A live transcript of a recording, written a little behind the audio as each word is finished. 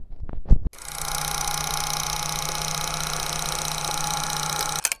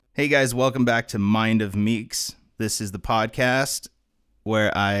Hey guys, welcome back to Mind of Meeks. This is the podcast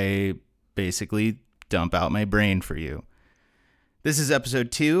where I basically dump out my brain for you. This is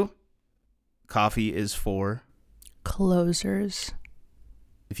episode 2. Coffee is for closers.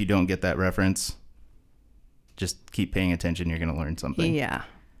 If you don't get that reference, just keep paying attention. You're going to learn something. Yeah.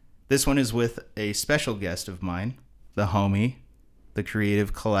 This one is with a special guest of mine, the homie, the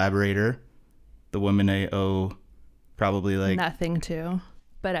creative collaborator, the woman I owe probably like nothing to,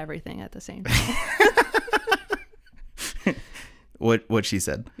 but everything at the same time. what she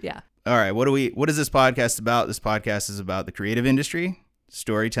said. Yeah. All right. What is this podcast about? This podcast is about the creative industry,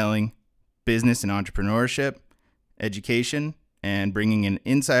 storytelling, business and entrepreneurship, education, and bringing an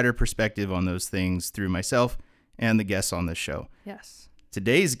insider perspective on those things through myself and the guests on this show. Yes.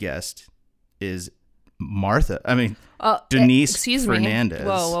 Today's guest is Denise excuse Fernandez. Me.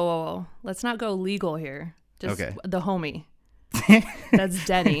 Whoa. Let's not go legal here. Just okay. The homie. That's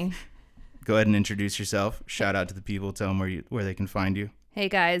Denny. Go ahead and introduce yourself. Shout out to the people. Tell them where they can find you. Hey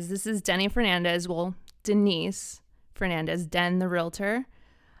guys, this is Denny Fernandez. Well, Denise Fernandez, Den the Realtor.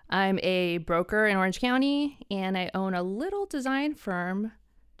 I'm a broker in Orange County, and I own a little design firm,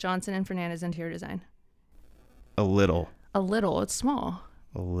 Johnson & Fernandez Interior Design. A little. It's small.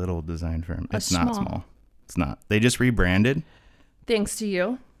 A little design firm. It's not not small. It's not. They just rebranded. Thanks to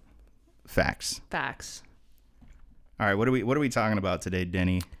you. Facts. All right, what are we talking about today,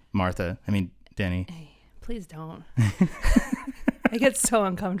 Denny? Denny. Hey, please don't. I get so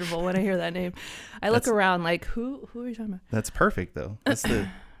uncomfortable when I hear that name. I look around like, who are you talking about? That's perfect though. That's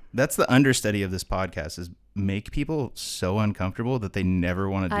the understudy of this podcast is make people so uncomfortable that they never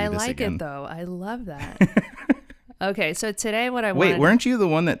want to do this again. I like it though. I love that. Okay, so today Wait, weren't you the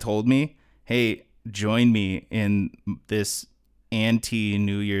one that told me, hey, join me in this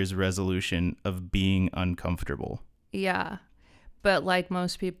anti-New Year's resolution of being uncomfortable? Yeah. But like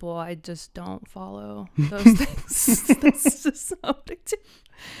most people, I just don't follow those things. That's just something to,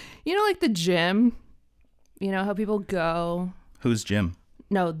 like the gym, how people go. Whose gym?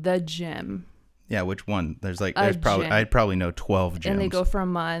 No, the gym. Yeah, which one? There's gym. I'd probably know 12 gyms. And they go for a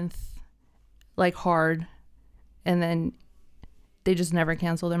month, like hard, and then they just never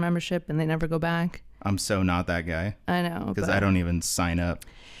cancel their membership and they never go back. I'm so not that guy. I know. Because I don't even sign up.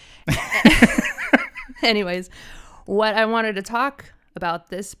 Anyways, what I wanted to talk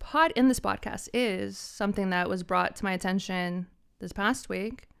about in this podcast is something that was brought to my attention this past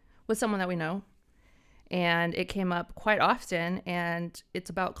week with someone that we know. And it came up quite often, and it's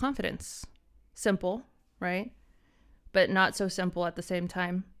about confidence. Simple, right? But not so simple at the same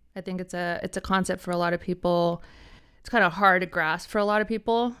time. I think it's a concept for a lot of people. It's kind of hard to grasp for a lot of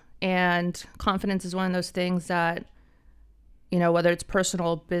people. And confidence is one of those things that, whether it's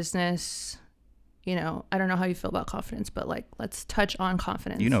personal, business, I don't know how you feel about confidence, but let's touch on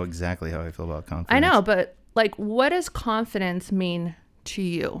confidence. You know exactly how I feel about confidence. I know, but what does confidence mean to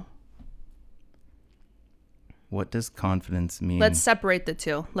you? What does confidence mean? Let's separate the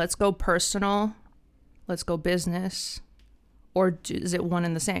two. Let's go personal. Let's go business. Or is it one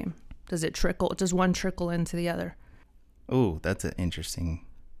and the same? Does one trickle into the other? Oh, that's an interesting.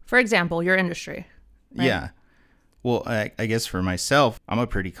 For example, your industry. Right? Yeah. Well, I guess for myself, I'm a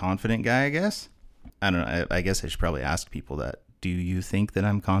pretty confident guy, I guess. I don't know. I guess I should probably ask people that. Do you think that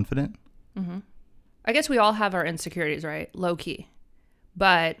I'm confident? Mm-hmm. I guess we all have our insecurities, right? Low key.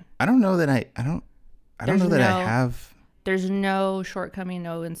 But I don't know that I don't know that I have. There's no shortcoming,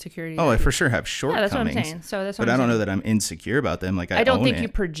 no insecurity. Oh, I for sure have shortcomings. Yeah, that's what I'm saying. So that's what but I don't know that I'm insecure about them. I don't think you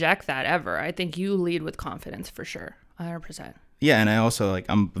project that ever. I think you lead with confidence for sure. 100%. Yeah, and I also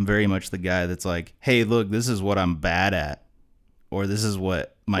I'm very much the guy that's like, hey, look, this is what I'm bad at, or this is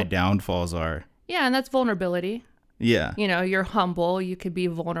what my downfalls are. Yeah, and that's vulnerability. Yeah. You're humble. You could be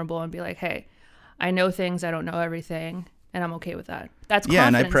vulnerable and be like, hey, I know things. I don't know everything. And I'm okay with that. That's confidence. Yeah,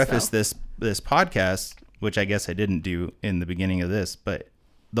 and I preface this podcast, which I guess I didn't do in the beginning of this, but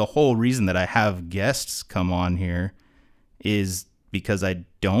the whole reason that I have guests come on here is because I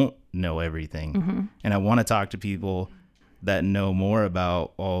don't know everything. Mm-hmm. And I want to talk to people that know more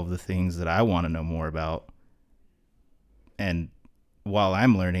about all of the things that I want to know more about. And while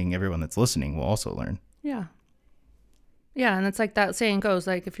I'm learning, everyone that's listening will also learn. Yeah. Yeah, and it's like that saying goes,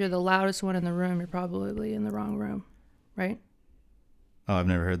 if you're the loudest one in the room, you're probably in the wrong room, right? Oh, I've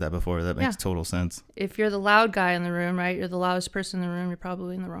never heard that before. That makes total sense. If you're the loud guy in the room, right, you're the loudest person in the room, you're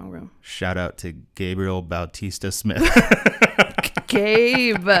probably in the wrong room. Shout out to Gabriel Bautista Smith.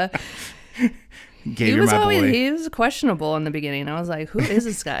 Gabe. He was questionable in the beginning. I was like, who is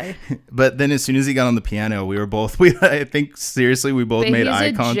this guy? But then as soon as he got on the piano, I think seriously, we both made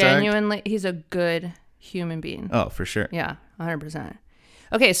eye contact. He's a good human being. Oh, for sure. Yeah, 100%.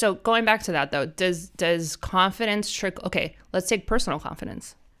 Okay, so going back to that though, does confidence trick? Okay, let's take personal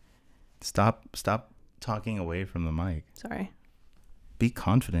confidence. Stop talking away from the mic. Sorry. Be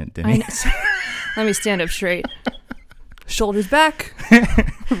confident, Denny. Let me stand up straight. Shoulders back.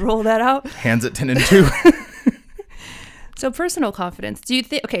 Roll that out. Hands at 10 and 2. So personal confidence. Do you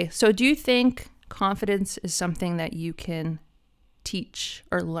think confidence is something that you can teach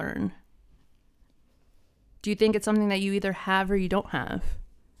or learn? Do you think it's something that you either have or you don't have?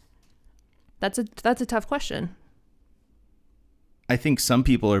 That's a tough question. I think some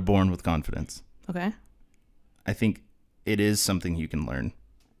people are born with confidence. Okay. I think it is something you can learn,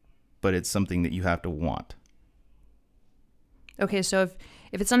 but it's something that you have to want. Okay, so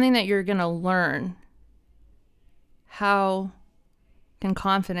if it's something that you're going to learn, how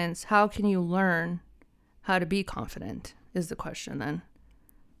can you learn how to be confident is the question then.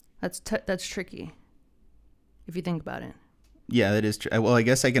 That's tricky if you think about it. Yeah, that is true. Well, I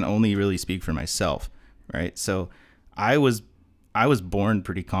guess I can only really speak for myself, right? So I was born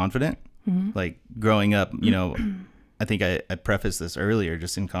pretty confident. Mm-hmm. Like growing up, you know, I think I prefaced this earlier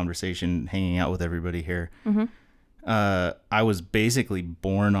just in conversation, hanging out with everybody here. Mm-hmm. I was basically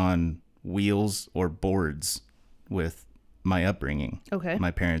born on wheels or boards with my upbringing. Okay. My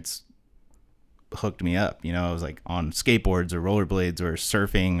parents hooked me up. You know, I was like on skateboards or rollerblades or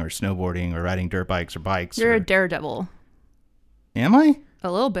surfing or snowboarding or riding dirt bikes or bikes. You're a daredevil. Am I?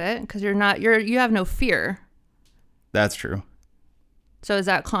 A little bit, because you have no fear. That's true. So is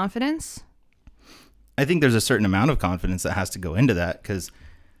that confidence? I think there's a certain amount of confidence that has to go into that, because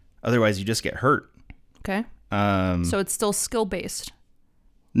otherwise you just get hurt. Okay. So it's still skill based.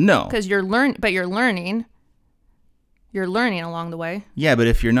 No. Because you're learning along the way. Yeah, but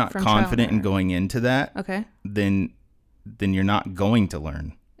if you're not confident in going into that, okay, then you're not going to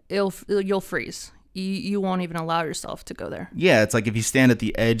learn. You'll freeze. You won't even allow yourself to go there. Yeah, it's like if you stand at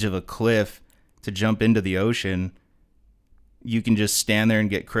the edge of a cliff to jump into the ocean, you can just stand there and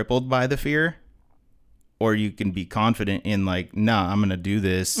get crippled by the fear, or you can be confident in like, nah, I'm going to do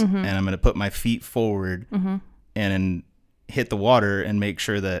this, mm-hmm. and I'm going to put my feet forward, mm-hmm. and hit the water and make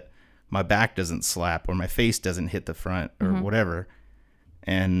sure that my back doesn't slap or my face doesn't hit the front or mm-hmm. whatever.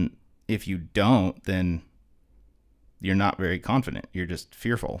 And if you don't, then you're not very confident. You're just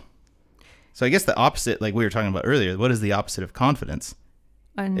fearful. So I guess the opposite, like we were talking about earlier, what is the opposite of confidence?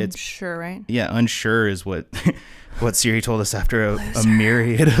 Unsure, right? Yeah, unsure is what Siri told us after a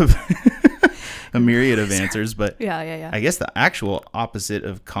myriad of a myriad of answers. But yeah. I guess the actual opposite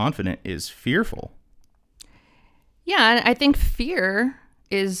of confident is fearful. Yeah, and I think fear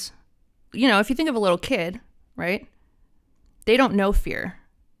is, you know, if you think of a little kid, right? They don't know fear,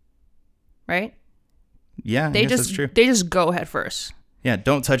 right? Yeah, I guess that's true. They just go head first. Yeah,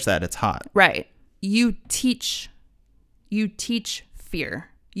 don't touch that. It's hot. Right. You teach fear.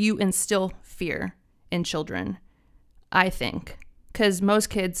 You instill fear in children, I think. Because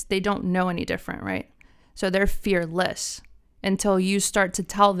most kids, they don't know any different, right? So they're fearless until you start to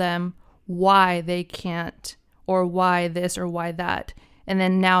tell them why they can't, or why this or why that. And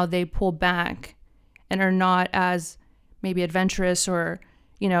then now they pull back and are not as maybe adventurous, or,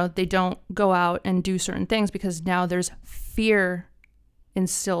 you know, they don't go out and do certain things because now there's fear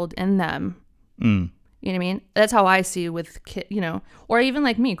instilled in them. You know what I mean? That's how I see with kids, you know, or even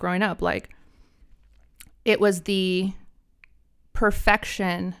like me growing up, like it was the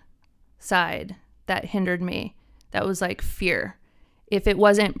perfection side that hindered me. That was like fear. If it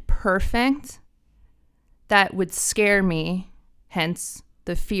wasn't perfect, that would scare me, hence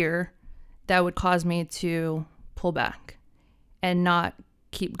the fear that would cause me to pull back and not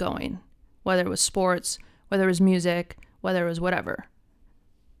keep going, whether it was sports, whether it was music, whether it was whatever.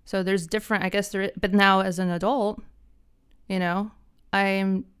 So there's different, I guess but now as an adult, you know,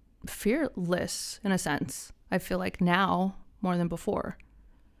 I'm fearless in a sense. I feel like now more than before.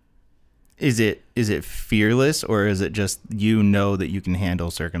 Is it fearless, or is it just, you know, that you can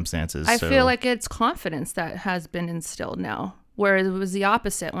handle circumstances? I feel like it's confidence that has been instilled now, whereas it was the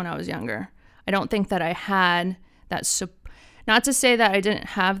opposite when I was younger. I don't think that I had that not to say that I didn't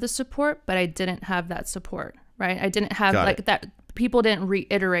have the support, but I didn't have that support, right? I didn't have that. People didn't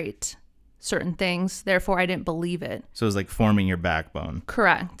reiterate certain things, therefore I didn't believe it. So it was like forming your backbone.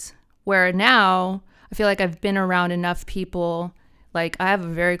 Correct. Where now I feel like I've been around enough people. Like I have a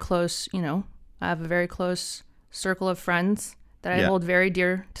very close circle of friends that I hold very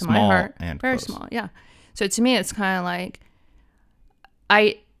dear to my heart. Very small. Yeah. So to me, it's kind of like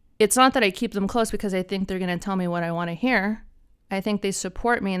it's not that I keep them close because I think they're going to tell me what I want to hear. I think they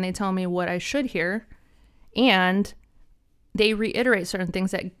support me and they tell me what I should hear. And they reiterate certain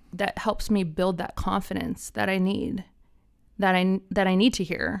things that helps me build that confidence that I need. I need to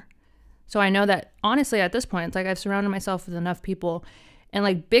hear. So I know that honestly at this point, it's like I've surrounded myself with enough people and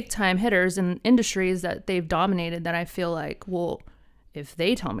like big time hitters in industries that they've dominated that I feel like, well, if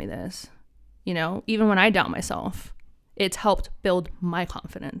they tell me this, you know, even when I doubt myself, it's helped build my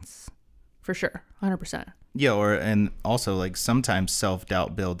confidence for sure. 100%. Yeah. And also like sometimes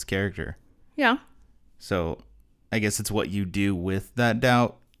self-doubt builds character. Yeah. So I guess it's what you do with that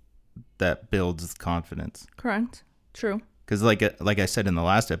doubt that builds confidence. Correct. True. Because like I said in the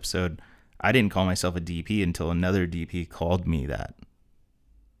last episode, I didn't call myself a DP until another DP called me that.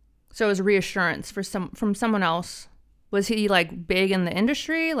 So it was reassurance from someone else. Was he like big in the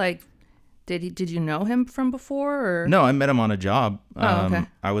industry? Like, did you know him from before? Or? No, I met him on a job. Okay.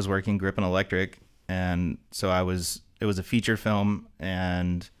 I was working Grippin Electric, and so it was a feature film,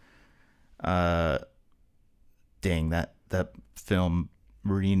 and dang, that film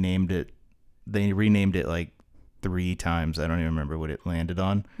renamed it. They renamed it like 3 times. I don't even remember what it landed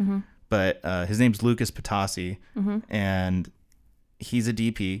on. Mm-hmm. But his name's Lucas Patasi, Mm-hmm. and he's a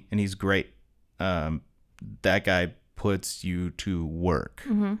DP, and he's great. That guy puts you to work.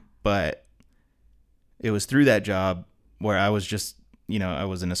 Mm-hmm. But it was through that job where I was just, I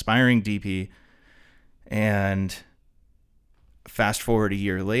was an aspiring DP, and fast forward a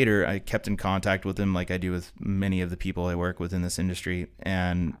year later, I kept in contact with him like I do with many of the people I work with in this industry.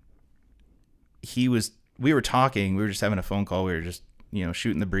 And we were talking, we were just having a phone call. We were just,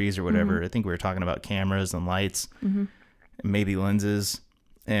 shooting the breeze or whatever. Mm-hmm. I think we were talking about cameras and lights, Mm-hmm. maybe lenses.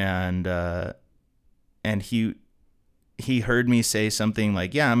 And he heard me say something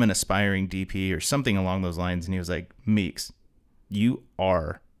like, yeah, I'm an aspiring DP or something along those lines. And he was like, Meeks, you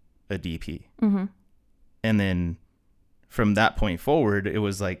are a DP. Mm-hmm. And then from that point forward, it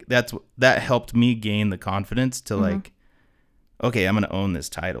was like, that helped me gain the confidence to like, okay, I'm going to own this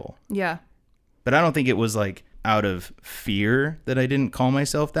title. Yeah. But I don't think it was like out of fear that I didn't call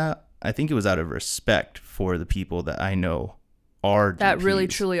myself that. I think it was out of respect for the people that I know are That DPs. really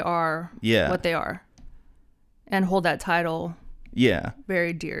truly are what they are. And hold that title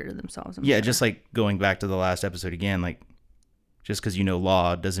very dear to themselves. I'm sure. Just like going back to the last episode again, like just because you know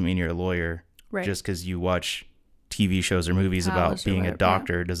law doesn't mean you're a lawyer. Right. Just because you watch TV shows or movies about being a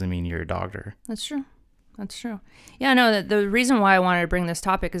doctor doesn't mean you're a doctor. That's true. That's true. Yeah, no, the reason why I wanted to bring this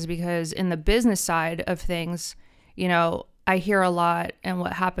topic is because in the business side of things, I hear a lot, and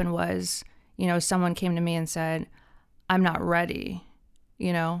what happened was, someone came to me and said, I'm not ready,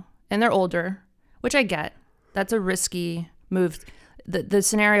 and they're older, which I get. That's a risky move. The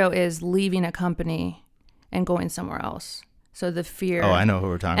scenario is leaving a company and going somewhere else. So the fear. Oh, I know who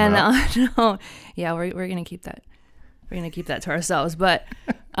we're talking about. Yeah, we're going to keep that. We're going to keep that to ourselves. But,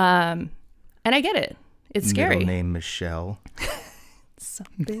 and I get it. It's scary. Middle name Michelle.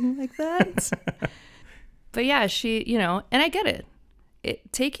 Something like that. But yeah, she, and I get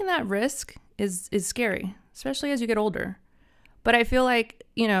it. Taking that risk is scary, especially as you get older. But I feel like,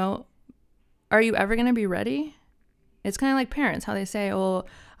 are you ever going to be ready? It's kind of like parents, how they say, oh,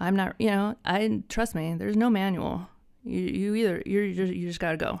 I'm not, trust me, there's no manual. You just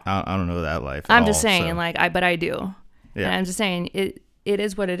got to go. I don't know that life. I'm just saying, but I do. Yeah. And I'm just saying it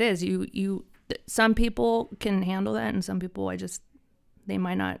is what it is. Some people can handle that, and some people they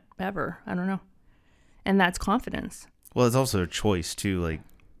might not ever. I don't know. And that's confidence. Well, it's also a choice too, like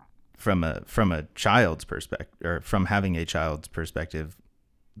from a child's perspective, or from having a child's perspective,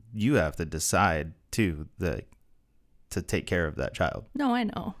 you have to decide too to take care of that child. No, I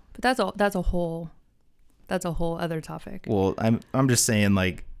know. But that's a whole other topic. Well, I'm just saying,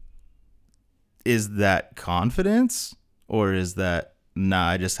 like, is that confidence, or is that, nah,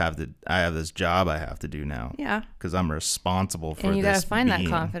 I have this job I have to do now. Yeah. Because I'm responsible for this. And you got to find being. that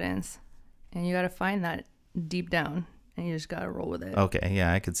confidence. And you got to find that deep down. And you just got to roll with it. Okay.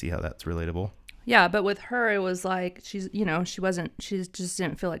 Yeah, I could see how that's relatable. Yeah, but with her, it was like, she just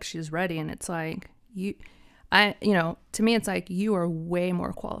didn't feel like she was ready. And it's like, to me, it's like, you are way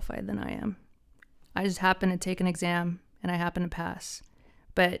more qualified than I am. I just happen to take an exam and I happen to pass.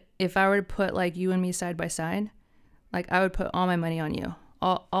 But if I were to put like you and me side by side, like I would put all my money on you,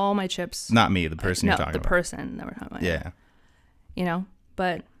 all my chips. Not me, the person you're talking about. about. The person that we're talking about. Yeah.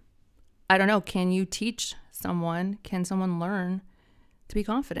 But I don't know. Can you teach someone? Can someone learn to be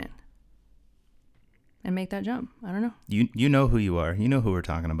confident and make that jump? I don't know. You know who you are. You know who we're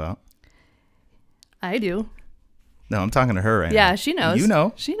talking about. I do. No, I'm talking to her right now. Yeah, she knows. You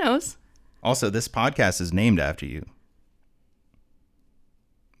know. She knows. Also, this podcast is named after you.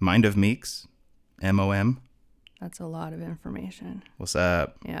 Mind of Meeks, MOM. That's a lot of information. What's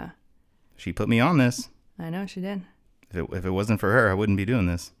up? Yeah. She put me on this. I know she did. If it wasn't for her, I wouldn't be doing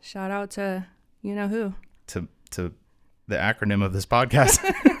this. Shout out to you know who. To the acronym of this podcast.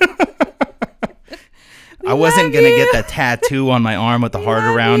 I wasn't going to get that tattoo on my arm with the heart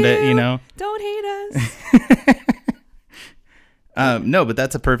around it, you know? Don't hate us. No, but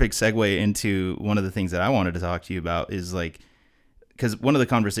that's a perfect segue into one of the things that I wanted to talk to you about is like, because one of the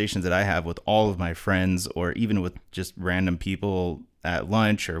conversations that I have with all of my friends or even with just random people at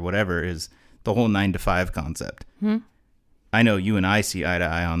lunch or whatever is the whole 9-to-5 concept. I know you and I see eye to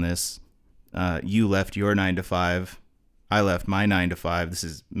eye on this. You left your 9-to-5. I left my 9-to-5. This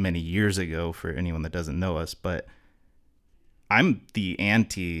is many years ago for anyone that doesn't know us, but I'm the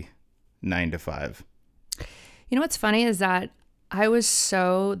anti 9-to-5. You know what's funny is that I was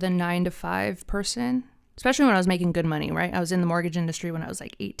so the 9-to-5 person, especially when I was making good money, right? I was in the mortgage industry when I was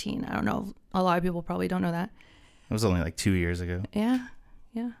like 18. I don't know. A lot of people probably don't know that. It was only like 2 years ago. Yeah.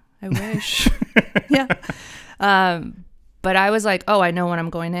 I wish. Yeah. But I was like, oh, I know when I'm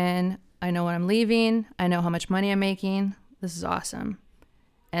going in. I know when I'm leaving. I know how much money I'm making. This is awesome.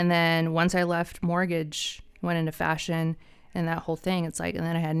 And then once I left mortgage, went into fashion and that whole thing, it's like, and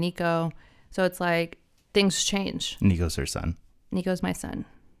then I had Nico. So it's like things change. Nico's her son. Nico's my son.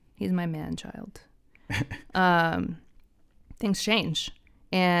 He's my man child. Things change.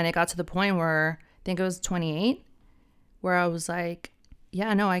 And it got to the point where I think it was 28 where I was like,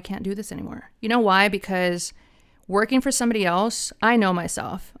 yeah, no, I can't do this anymore. You know why? Because working for somebody else, I know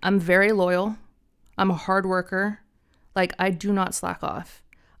myself. I'm very loyal. I'm a hard worker. Like, I do not slack off.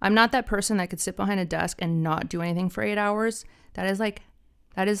 I'm not that person that could sit behind a desk and not do anything for 8 hours. That is like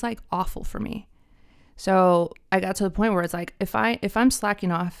awful for me. So I got to the point where it's like, if I'm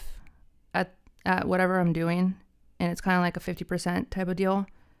slacking off at whatever I'm doing, and it's kind of like a 50% type of deal,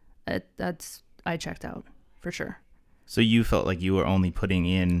 I checked out for sure. So you felt like you were only putting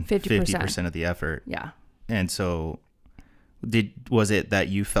in 50% of the effort. Yeah. And so was it that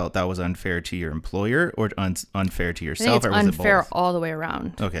you felt that was unfair to your employer or unfair to yourself? I think it's or was unfair it both? all the way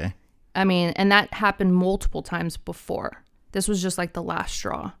around. Okay. I mean, and that happened multiple times before. This was just like the last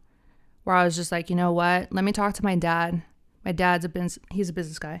straw where I was just like, you know what? Let me talk to my dad. My dad's he's a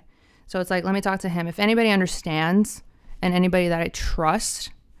business guy. So it's like, let me talk to him. If anybody understands and anybody that I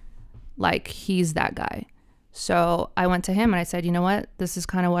trust, like, he's that guy. So I went to him and I said, you know what? This is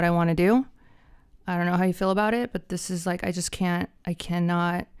kind of what I want to do. I don't know how you feel about it, but this is like, I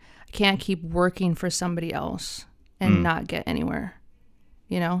can't keep working for somebody else and not get anywhere,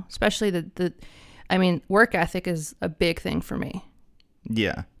 you know, especially I mean, work ethic is a big thing for me.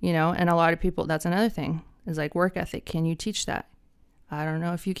 Yeah. You know, and a lot of people, that's another thing is like work ethic. Can you teach that? I don't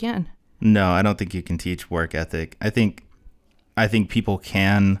know if you can. No, I don't think you can teach work ethic. I think people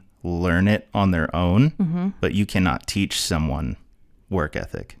can learn it on their own, but you cannot teach someone work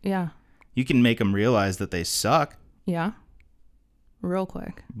ethic. Yeah. You can make them realize that they suck. Yeah. Real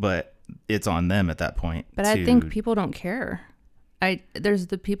quick. But it's on them at that point. But I think people don't care. There's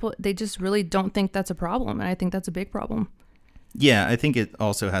the people, they just really don't think that's a problem. And I think that's a big problem. Yeah, I think it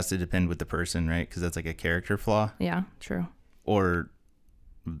also has to depend with the person, right? Because that's like a character flaw. Yeah, true. Or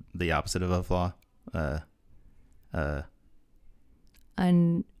the opposite of a flaw.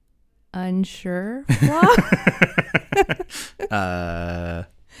 Unsure flaw?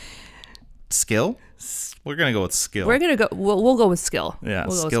 Skill? We're going to go with skill. We'll go with skill. Yeah,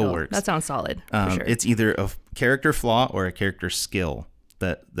 we'll skill works. That sounds solid. For sure. It's either a character flaw or a character skill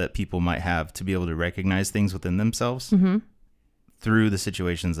that people might have to be able to recognize things within themselves through the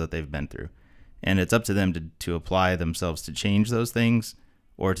situations that they've been through. And it's up to them to apply themselves to change those things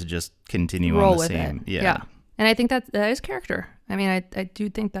or to just continue Roll on the with same. it. Yeah. And I think that is character. I mean, I do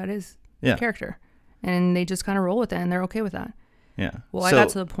think that is character. And they just kind of roll with it and they're okay with that. Yeah. Well, I got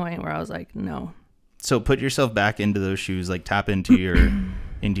to the point where I was like, no. So put yourself back into those shoes, like tap into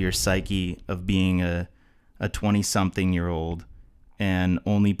your psyche of being a 20-something-year-old and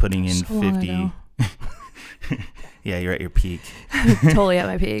only putting in 50. Yeah, you're at your peak. Totally at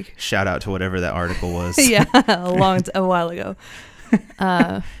my peak. Shout out to whatever that article was. Yeah, a while ago.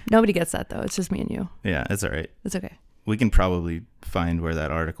 Nobody gets that though. It's just me and you. Yeah, it's all right. It's okay. We can probably find where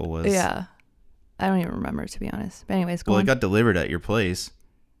that article was. Yeah. I don't even remember, to be honest. But anyways, go on. Well, it got delivered at your place.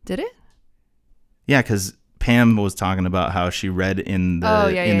 Did it? Yeah, because Pam was talking about how she read in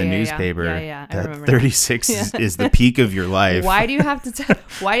the newspaper that 36 is the peak of your life. Why do you have to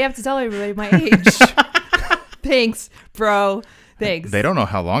tell everybody my age? Thanks, bro. Thanks. They don't know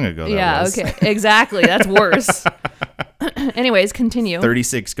how long ago that was. Yeah, okay. Exactly. That's worse. Anyways, continue.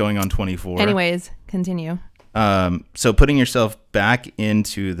 36 going on 24. Anyways, continue. So putting yourself back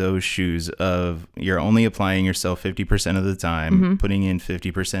into those shoes of you're only applying yourself 50% of the time, putting in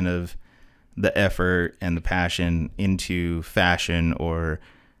 50% of the effort and the passion into fashion or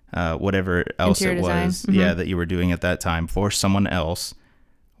whatever else Interior it design. was, that you were doing at that time for someone else.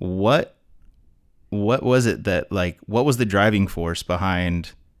 What was it that, like, what was the driving force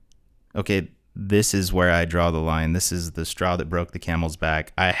behind, okay, this is where I draw the line. This is the straw that broke the camel's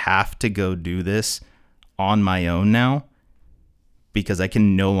back. I have to go do this on my own now because I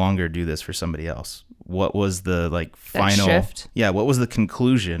can no longer do this for somebody else. What was the, like, final shift? Yeah, what was the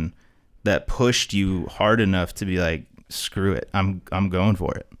conclusion that pushed you hard enough to be like, screw it, I'm going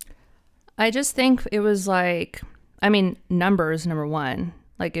for it? I just think it was like, I mean, numbers, number one.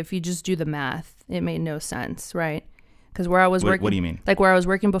 Like, if you just do the math, it made no sense, right? Because where I was working... What do you mean? Like, where I was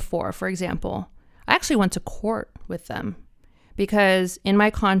working before, for example, I actually went to court with them because in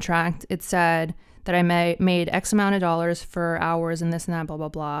my contract, it said that I made X amount of dollars for hours and this and that, blah, blah,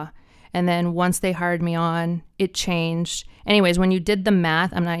 blah. And then once they hired me on, it changed. Anyways, when you did the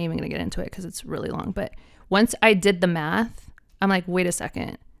math, I'm not even going to get into it because it's really long. But once I did the math, I'm like, wait a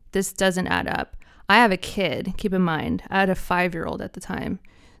second, this doesn't add up. I have a kid, keep in mind. I had a 5-year-old at the time.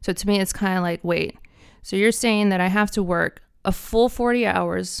 So to me, it's kind of like, wait, so you're saying that I have to work a full 40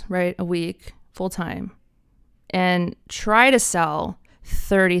 hours, right, a week, full time, and try to sell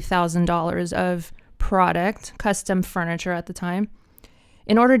 $30,000 of product, custom furniture at the time,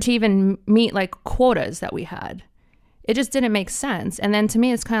 in order to even meet like quotas that we had. It just didn't make sense. And then to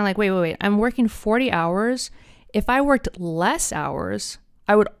me, it's kind of like, wait, I'm working 40 hours. If I worked less hours,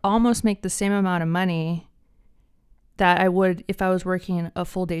 I would almost make the same amount of money that I would if I was working a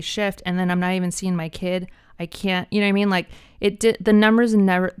full day shift, and then I'm not even seeing my kid. I can't, you know what I mean? Like, it did, the numbers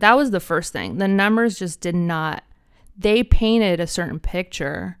never, that was the first thing. The numbers just did not, they painted a certain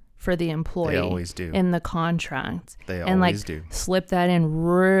picture for the employee. They always do. In the contract. They and always like do. Slip that in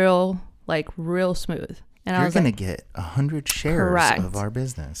real smooth. And You're I was going to like, get 100 shares correct. of our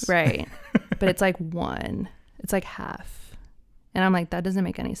business. Right. But it's like one. It's like half. And I'm like, that doesn't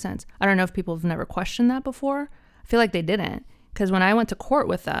make any sense. I don't know if people have never questioned that before. I feel like they didn't. Because when I went to court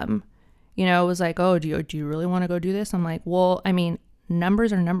with them, you know, it was like, oh, do you really want to go do this? I'm like, well, I mean,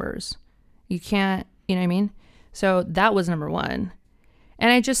 numbers are numbers. You can't, you know what I mean? So that was number one.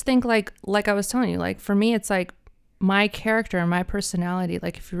 And I just think like I was telling you, like, for me, it's like my character and my personality.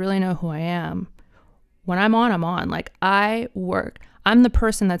 Like, if you really know who I am, when I'm on, I'm on. Like, I work. I'm the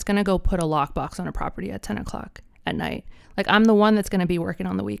person that's going to go put a lockbox on a property at 10 o'clock at night. Like, I'm the one that's going to be working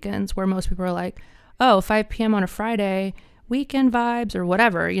on the weekends, where most people are like, oh, 5 p.m. on a Friday, weekend vibes or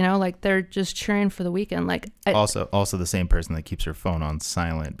whatever, you know, like they're just cheering for the weekend. Like, also the same person that keeps her phone on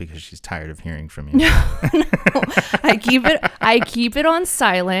silent because she's tired of hearing from you. No, I keep it on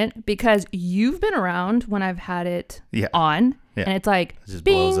silent because you've been around when I've had it on, and it's like, it just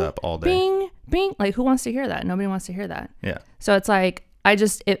bing, blows up all day. Bing, bing. Like, who wants to hear that? Nobody wants to hear that. Yeah. So it's like, I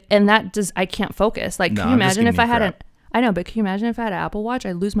can't focus. Like, can you imagine if I had I know, but can you imagine if I had an Apple Watch?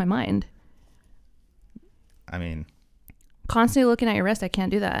 I'd lose my mind. I mean, constantly looking at your wrist, I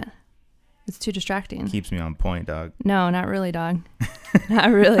can't do that. It's too distracting. Keeps me on point, dog. No, not really, dog.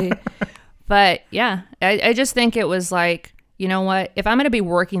 Not really. But yeah, I just think it was like, you know what? If I'm going to be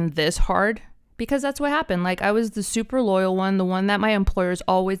working this hard, because that's what happened. Like, I was the super loyal one, the one that my employers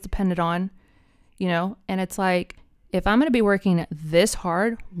always depended on, you know? And it's like, if I'm going to be working this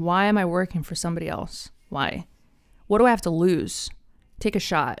hard, why am I working for somebody else? Why? What do I have to lose? Take a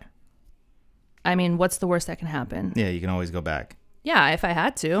shot. I mean, what's the worst that can happen? Yeah, you can always go back. Yeah, if I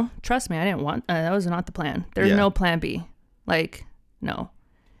had to. Trust me, I didn't want... that was not the plan. There's no plan B. Like, no.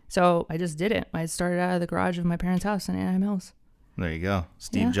 So I just did it. I started out of the garage of my parents' house in Anaheim Hills. There you go.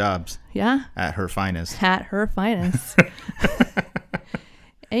 Steve Jobs. Yeah. At her finest. At her finest.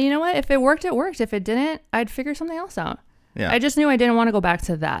 And you know what? If it worked, it worked. If it didn't, I'd figure something else out. Yeah. I just knew I didn't want to go back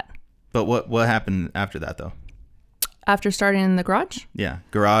to that. But what happened after that, though? After starting in the garage? Yeah.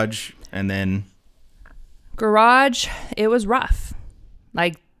 Garage, and then... Garage, it was rough.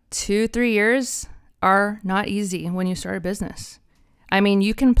 Like 2-3 years are not easy when you start a business. I mean,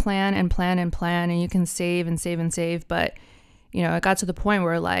 you can plan and plan and plan, and you can save and save and save, but you know, it got to the point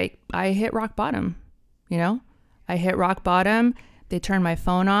where like I hit rock bottom, you know? I hit rock bottom. They turned my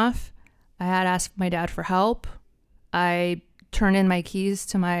phone off. I had asked my dad for help. I turned in my keys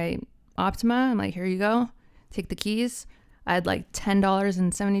to my Optima. I'm like, here you go. Take the keys. I had like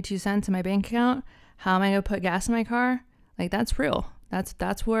 $10.72 in my bank account. How am I going to put gas in my car? Like, that's real.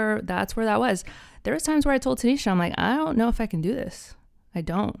 That's where that was. There was times where I told Tanisha, I'm like, I don't know if I can do this. I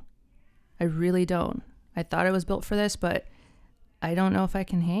don't. I really don't. I thought I was built for this, but I don't know if I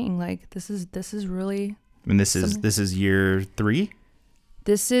can hang. Like, this is really... And this is year 3?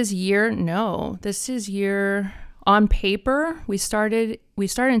 This is year on paper. We started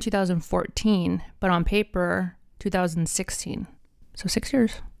in 2014, but on paper 2016. So 6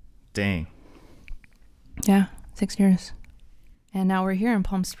 years. Dang. Yeah, 6 years. And now we're here in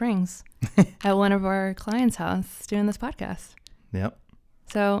Palm Springs at one of our clients' house doing this podcast. Yep.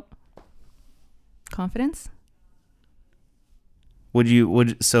 So, confidence? Would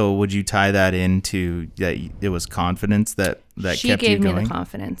you tie that into that it was confidence that She kept you gave going? me the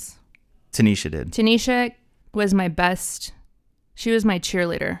confidence. Tanisha did. Tanisha was my best. She was my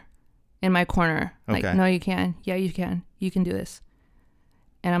cheerleader in my corner. Like, Okay. no, you can. Yeah, you can. You can do this.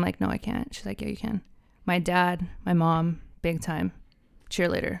 And I'm like, no, I can't. She's like, yeah, you can. My dad, my mom, big time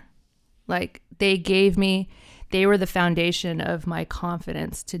cheerleader. Like, they were the foundation of my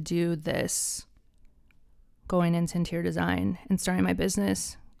confidence to do this, going into interior design and starting my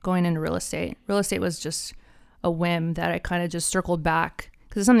business, going into real estate. Real estate was just a whim that I kind of just circled back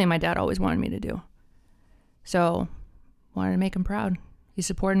because it's something my dad always wanted me to do. So wanted to make him proud. He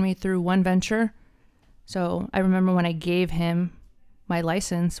supported me through one venture. So I remember when I gave him my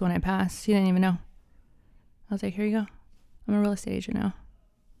license when I passed, he didn't even know. I was like, here you go. I'm a real estate agent now.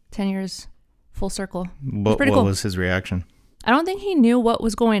 10 years, full circle. What cool. was his reaction? I don't think he knew what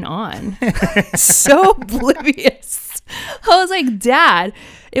was going on. So oblivious. I was like, Dad,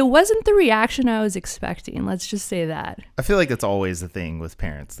 it wasn't the reaction I was expecting. Let's just say that. I feel like that's always the thing with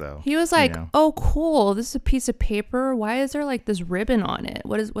parents, though. He was like, oh, cool. This is a piece of paper. Why is there like this ribbon on it?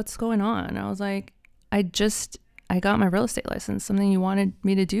 What's going on? I was like, I got my real estate license, something you wanted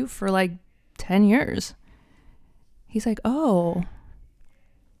me to do for like 10 years. He's like, oh,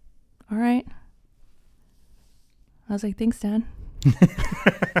 all right. I was like, thanks, Dad.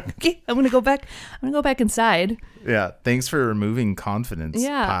 Okay, I'm gonna go back inside. Yeah, thanks for removing confidence,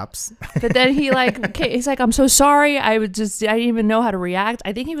 Yeah. Pops. But then he's like, I'm so sorry. I didn't even know how to react.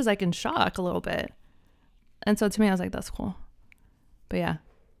 I think he was like in shock a little bit. And so to me, I was like, that's cool. But yeah,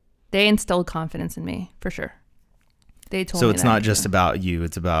 they instilled confidence in me for sure. They told me. So it's that not just about you;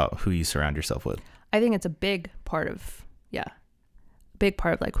 it's about who you surround yourself with. I think it's a big part of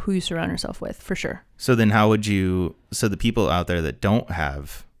like who you surround yourself with for sure. So then so the people out there that don't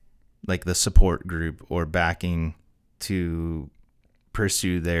have like the support group or backing to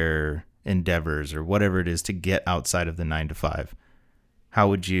pursue their endeavors or whatever it is to get outside of the 9-to-5, how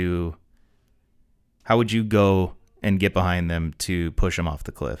would you go and get behind them to push them off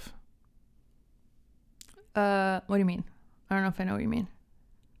the cliff? What do you mean? I don't know if I know what you mean.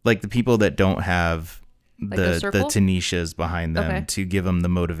 Like the people that don't have Like the a circle? Tanishas behind them Okay. to give them the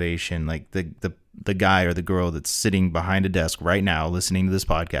motivation, like the guy or the girl that's sitting behind a desk right now listening to this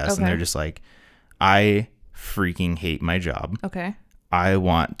podcast, Okay. and they're just like, I freaking hate my job. Okay. I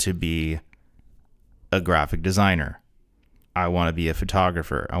want to be a graphic designer. I want to be a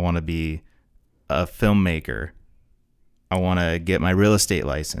photographer. I want to be a filmmaker. I want to get my real estate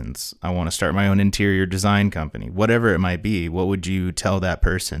license. I want to start my own interior design company. Whatever it might be, what would you tell that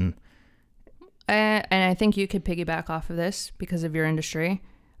person? And I think you could piggyback off of this because of your industry.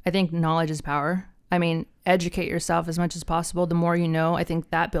 I think knowledge is power. I mean, educate yourself as much as possible. The more you know, I think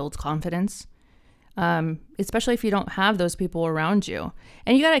that builds confidence, especially if you don't have those people around you.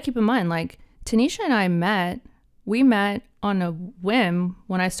 And you got to keep in mind, like Tanisha and I we met on a whim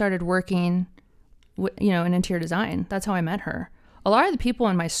when I started working, in interior design. That's how I met her. A lot of the people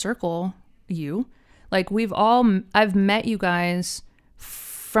in my circle, I've met you guys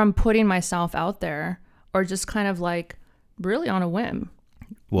from putting myself out there or just kind of like really on a whim.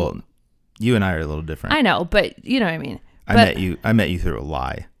 Well, you and I are a little different. I know, but you know what I mean. I met you through a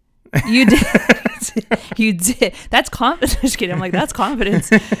lie. You did. You did. That's confidence. Just kidding. I'm like, that's confidence.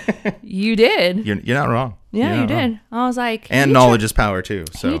 You did. You're not wrong. Yeah, You're you not wrong. did. I was like, And knowledge is power too.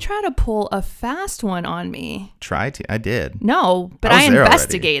 So you try to pull a fast one on me. I did. No, but I I was there already.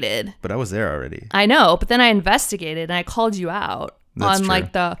 investigated. But I was there already. I know, but then I investigated and I called you out That's on true.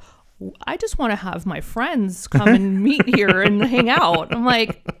 like I just want to have my friends come and meet here and hang out. I'm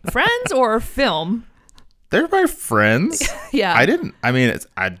like, friends or film? They're my friends. Yeah.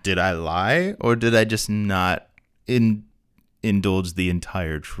 Did I lie or did I just not indulge the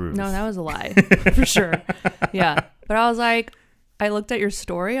entire truth? No, that was a lie for sure. Yeah. But I was like, I looked at your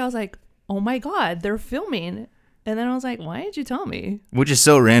story. I was like, oh my God, they're filming. And then I was like, why did you tell me? Which is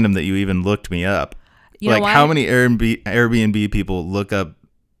so random that you even looked me up. You know why? How many Airbnb people look up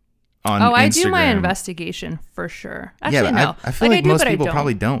on Instagram? I do my investigation for sure. Actually, yeah, no. I feel like I do, most but people I don't.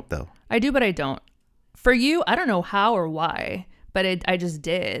 probably don't, though. I do, but I don't. For you, I don't know how or why, but I just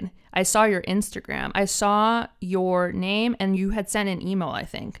did. I saw your Instagram. I saw your name, and you had sent an email, I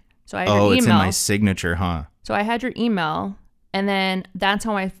think. So I had your email. It's in my signature, huh? So I had your email, and then that's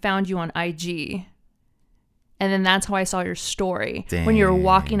how I found you on IG. And then that's how I saw your story when you were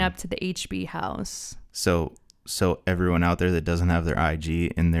walking up to the HB house. So So everyone out there that doesn't have their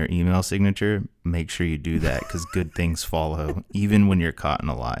IG in their email signature, make sure you do that, because good things follow, even when you're caught in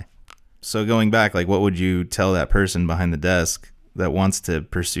a lie. So going back, like, what would you tell that person behind the desk that wants to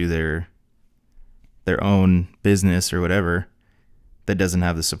pursue their own business or whatever, that doesn't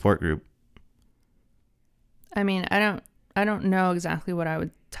have the support group? I mean, I don't know exactly what I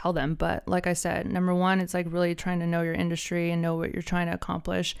would tell them, but like I said, number one, it's like really trying to know your industry and know what you're trying to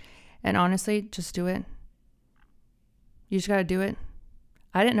accomplish. And honestly, just do it. You just got to do it.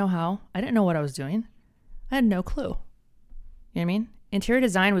 I didn't know how. I didn't know what I was doing. I had no clue. You know what I mean? Interior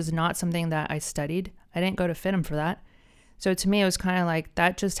design was not something that I studied. I didn't go to FITM for that. So to me, it was kind of like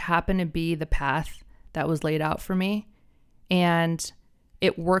that just happened to be the path that was laid out for me. And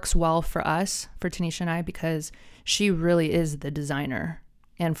it works well for us, for Tanisha and I, because she really is the designer.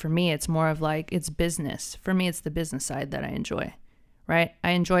 And for me, it's more of like, it's business. For me, it's the business side that I enjoy, right? I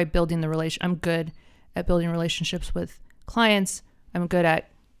enjoy building I'm good at building relationships with clients. I'm good at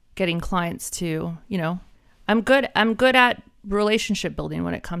getting clients to, I'm good at relationship building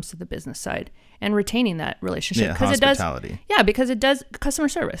when it comes to the business side and retaining that relationship. Yeah, hospitality. Because it does customer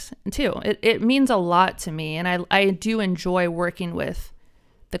service too. It means a lot to me. And I do enjoy working with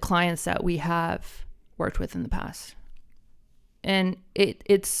the clients that we have worked with in the past. And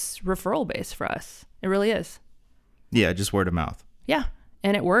it's referral based for us. It really is. Yeah, just word of mouth. Yeah.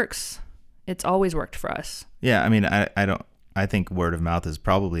 And it works. It's always worked for us. Yeah, I mean, I think word of mouth is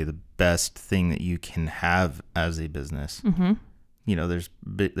probably the best thing that you can have as a business. Mm-hmm.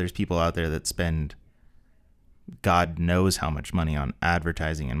 There's people out there that spend God knows how much money on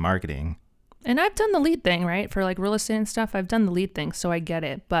advertising and marketing. And I've done the lead thing, right? For like real estate and stuff, I've done the lead thing, so I get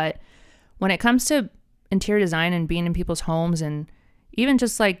it. But when it comes to interior design and being in people's homes and even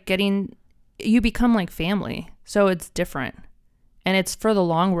just like you become like family. So it's different. And it's for the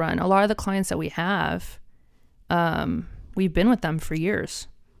long run. A lot of the clients that we have, we've been with them for years.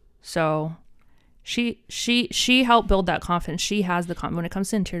 So she helped build that confidence. She has the confidence when it comes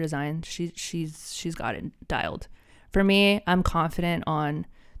to interior design. She's got it dialed. For me, I'm confident on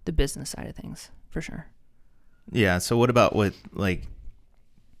the business side of things for sure. Yeah. So what about with like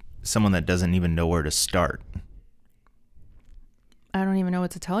someone that doesn't even know where to start? I don't even know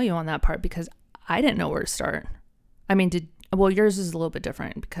what to tell you on that part because I didn't know where to start. I mean, yours is a little bit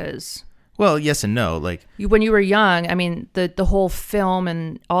different because. Well, yes and no. Like when you were young, I mean, the whole film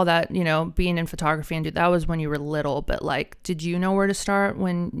and all that, being in photography and that was when you were little. But like, did you know where to start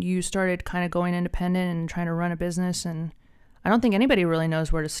when you started kind of going independent and trying to run a business? And I don't think anybody really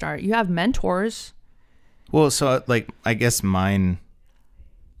knows where to start. You have mentors. Well, so like, I guess mine's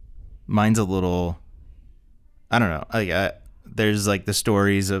a little, I don't know. There's like the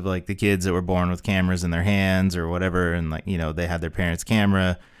stories of like the kids that were born with cameras in their hands or whatever. And like, they had their parents'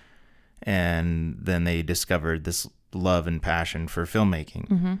 camera. And then they discovered this love and passion for filmmaking.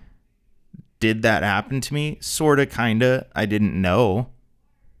 Mm-hmm. Did that happen to me? Sort of, kind of. I didn't know.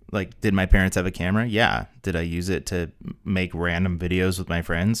 Like, did my parents have a camera? Yeah. Did I use it to make random videos with my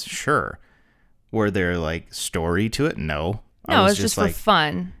friends? Sure. Were there like story to it? No. No, it's just for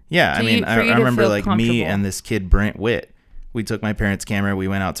fun. Yeah. I mean, I remember like me and this kid, Brent Witt. We took my parents' camera. We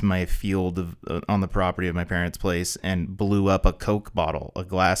went out to my field on the property of my parents' place and blew up a Coke bottle, a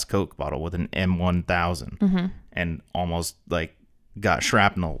glass Coke bottle with an M1000, mm-hmm. and almost like got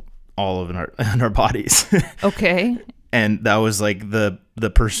shrapnel all over in our bodies. Okay. And that was like the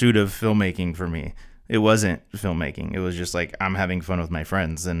pursuit of filmmaking for me. It wasn't filmmaking. It was just like I'm having fun with my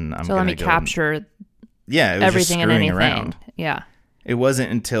friends and I'm let me capture. Yeah, it was everything just and anything. Around. Yeah. It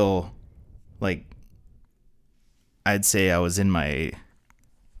wasn't until like. I'd say I was in my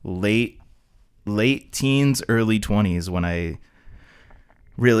late teens, early 20s when I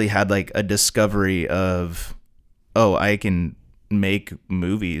really had like a discovery of, I can make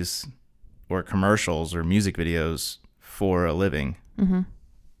movies or commercials or music videos for a living. Mm-hmm.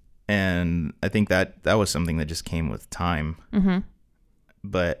 And I think that was something that just came with time. Mm-hmm.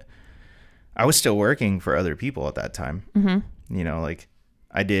 But I was still working for other people at that time. Mm-hmm. Like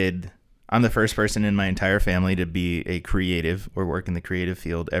I'm the first person in my entire family to be a creative or work in the creative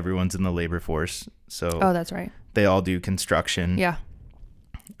field. Everyone's in the labor force. So that's right. They all do construction. Yeah.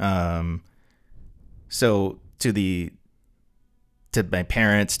 So to my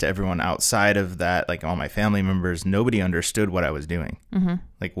parents, to everyone outside of that, like all my family members, nobody understood what I was doing. Mm-hmm.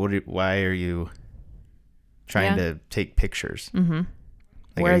 Like, why are you trying to take pictures? Mm-hmm.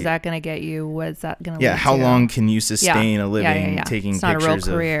 Like, where is that going to get you? What is that going to lead to? How long can you sustain a living it's taking pictures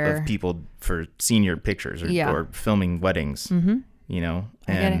of people for senior pictures or filming weddings? Mm-hmm.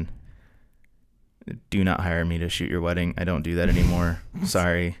 And do not hire me to shoot your wedding. I don't do that anymore.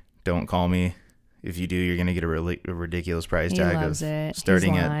 Sorry. Don't call me. If you do, you're gonna get a ridiculous price He tag loves of it.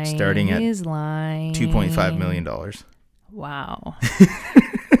 starting at He's lying. $2.5 million. Wow.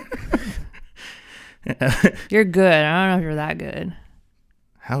 You're good. I don't know if you're that good.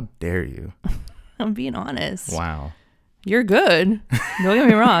 How dare you? I'm being honest. Wow. You're good. Don't get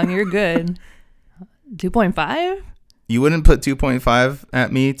me wrong. You're good. 2.5? You wouldn't put 2.5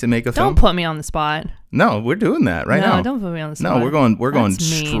 at me to make a film? Don't put me on the spot. No, we're doing that right now. No, don't put me on the spot. No, we're going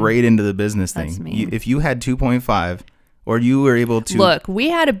That's mean. straight into the business That's thing. mean. If you had 2.5 or you were able to Look, we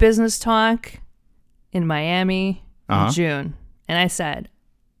had a business talk in Miami Uh-huh. in June, and I said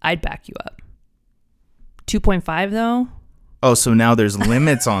I'd back you up. 2.5 though? Oh, so now there's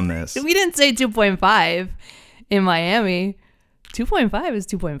limits on this. We didn't say 2.5 in Miami. 2.5 is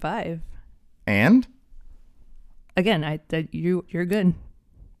 2.5. And Again, you're good.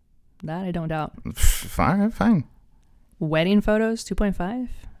 That I don't doubt. fine. Wedding photos, 2.5?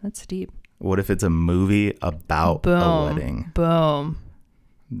 That's deep. What if it's a movie about Boom. a wedding? Boom.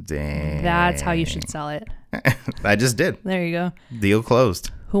 Dang. That's how you should sell it. I just did. There you go. Deal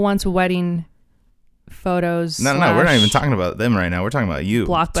closed. Who wants wedding photos? No. We're not even talking about them right now. We're talking about you.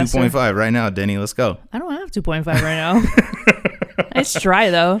 Blockbuster. 2.5 right now, Denny. Let's go. I don't have 2.5 right now. Nice try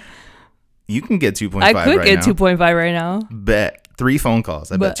though. You can get 2.5 I could right get now. 2.5 right now. Bet 3 phone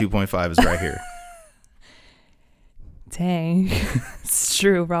calls. I bet But- 2.5 is right here. Dang. It's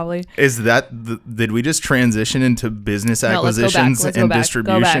true, probably. Is that did we just transition into business No, let's go back. acquisitions Let's go and back. Go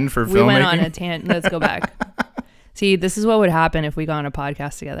distribution back. for We went on filmmaking? a tangent. Let's go back. See, this is what would happen if we got on a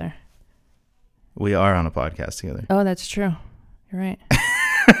podcast together. We are on a podcast together. Oh, that's true. You're right.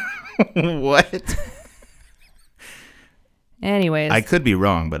 What? Anyways, I could be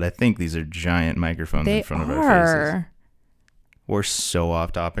wrong, but I think these are giant microphones they in front of our faces. are. We're so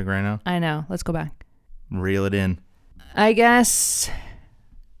off topic right now. I know. Let's go back. Reel it in. I guess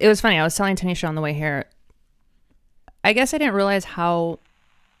it was funny. I was telling Tanisha on the way here. I guess I didn't realize how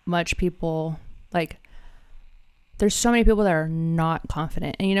much people like. There's so many people that are not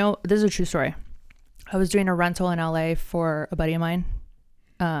confident, and you know, this is a true story. I was doing a rental in LA for a buddy of mine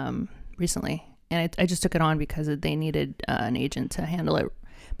recently, and I just took it on because they needed an agent to handle it.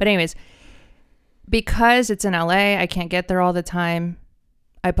 But anyways, because it's in LA, I can't get there all the time.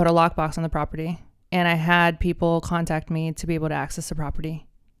 I put a lockbox on the property. And I had people contact me to be able to access the property.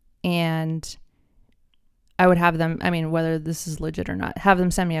 And I would have them, I mean, whether this is legit or not, have them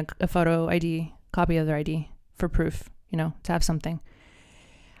send me a photo ID, copy of their ID for proof, you know, to have something.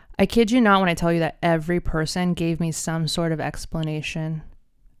 I kid you not when I tell you that every person gave me some sort of explanation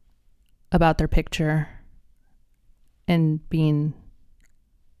about their picture and being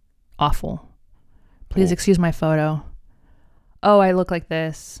awful. Please Cool. excuse my photo. Oh, I look like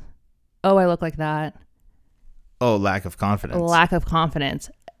this. Oh, I look like that. Oh, lack of confidence. Lack of confidence.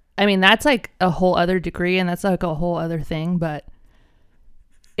 I mean, that's like a whole other degree and that's like a whole other thing. But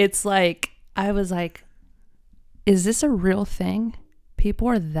it's like, I was like, is this a real thing? People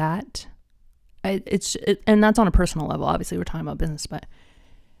are that. And that's on a personal level. Obviously, we're talking about business, but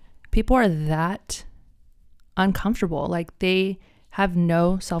people are that uncomfortable. Like they have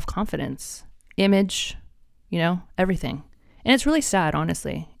no self-confidence, image, you know, everything. And it's really sad,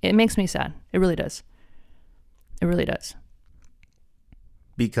 honestly. It makes me sad. It really does. It really does.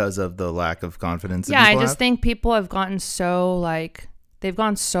 Because of the lack of confidence that Yeah, I people just have? think people have gotten so like they've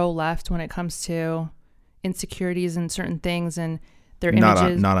gone so left when it comes to insecurities and certain things and their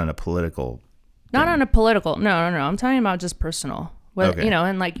images. Not on a political. Not thing. on a political. No. I'm talking about just personal. Okay. You know,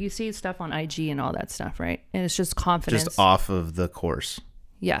 and like you see stuff on IG and all that stuff, right? And it's just confidence. Just off of the course.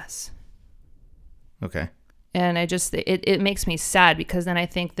 Yes. Okay. And I just, it makes me sad because then I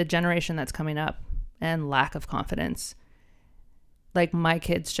think the generation that's coming up and lack of confidence, like my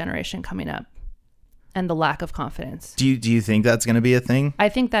kids' generation coming up and the lack of confidence. Do you think that's going to be a thing? I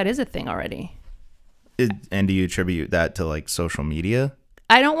think that is a thing already. And do you attribute that to like social media?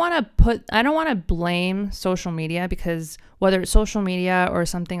 I don't want to blame social media because whether it's social media or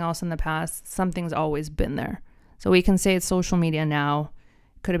something else in the past, something's always been there. So we can say it's social media now,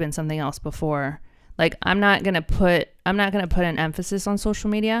 could have been something else before. Like I'm not going to put an emphasis on social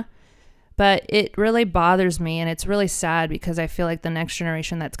media, but it really bothers me and it's really sad because I feel like the next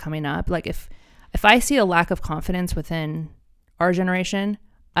generation that's coming up, like if I see a lack of confidence within our generation,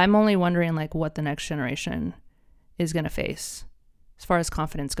 I'm only wondering like what the next generation is going to face as far as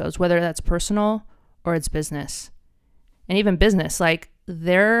confidence goes, whether that's personal or it's business. And even business, like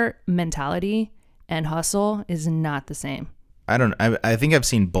their mentality and hustle is not the same. I think I've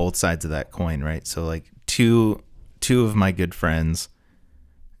seen both sides of that coin, right? So like two of my good friends,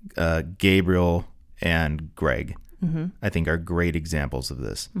 Gabriel and Greg, I think are great examples of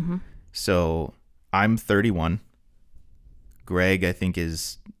this. So I'm 31. Greg, I think,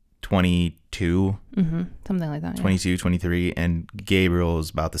 is 22. Something like that. 22, 23. And Gabriel is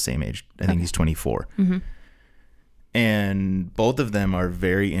about the same age. I think he's 24. And both of them are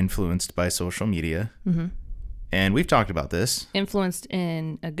very influenced by social media. And we've talked about this. Influenced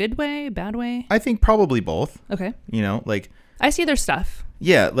in a good way, bad way? I think probably both. Okay. You know, like... I see their stuff.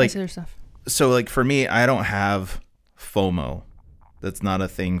 Yeah, like... I see their stuff. So, like, for me, I don't have FOMO. That's not a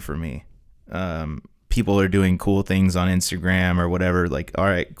thing for me. People are doing cool things on Instagram or whatever. Like, all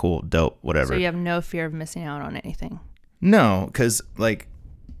right, cool, dope, whatever. So you have no fear of missing out on anything? No, because, like...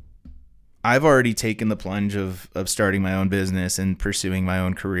 I've already taken the plunge of starting my own business and pursuing my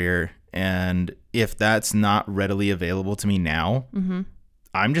own career. And if that's not readily available to me now,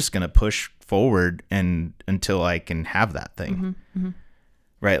 I'm just going to push forward and until I can have that thing.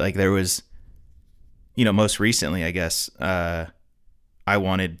 Right. Like there was, you know, most recently, I guess, I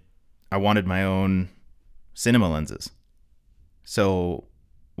wanted my own cinema lenses. So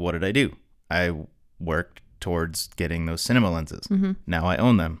what did I do? I worked towards getting those cinema lenses. Now I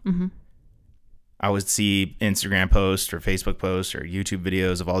own them. I would see Instagram posts or Facebook posts or YouTube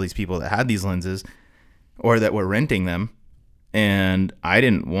videos of all these people that had these lenses or that were renting them. And I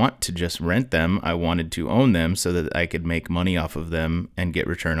didn't want to just rent them. I wanted to own them so that I could make money off of them and get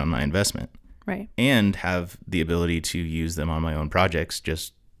return on my investment. Right. And have the ability to use them on my own projects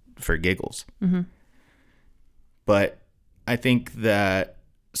just for giggles. But I think that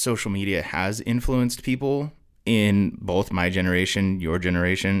social media has influenced people in both my generation, your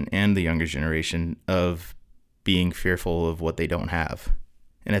generation, and the younger generation of being fearful of what they don't have.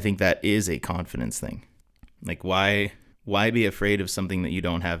 And I think that is a confidence thing. Like, why be afraid of something that you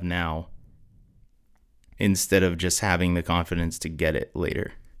don't have now instead of just having the confidence to get it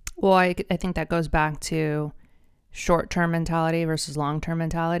later? Well, I think that goes back to short-term mentality versus long-term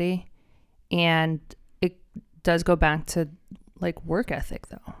mentality. And it does go back to, like, work ethic,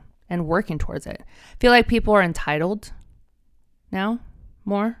 though. And working towards it. I feel like people are entitled now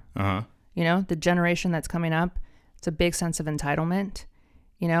more. You know, the generation that's coming up, it's a big sense of entitlement,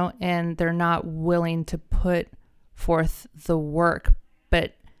 you know, and they're not willing to put forth the work.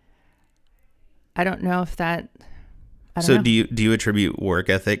 But I don't know if that... So do you attribute work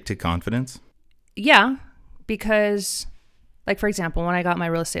ethic to confidence? Yeah, because, like, for example, when I got my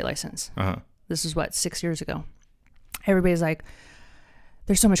real estate license, this is 6 years ago. Everybody's like,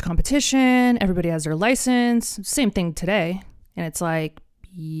 there's so much competition. Everybody has their license. Same thing today. And it's like,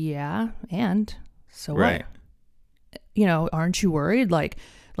 yeah, and so right. What? You know, aren't you worried? Like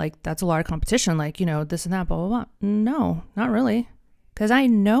that's a lot of competition. Like, you know, this and that, blah, blah, blah. No, not really. Because I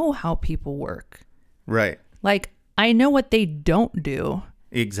know how people work. Right. Like, I know what they don't do.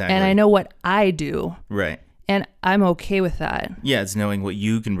 Exactly. And I know what I do. Right. And I'm okay with that. Yeah, it's knowing what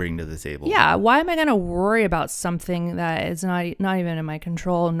you can bring to the table. Yeah, why am I going to worry about something that is not even in my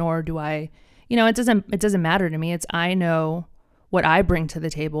control, nor do I, you know, it doesn't matter to me. It's I know what I bring to the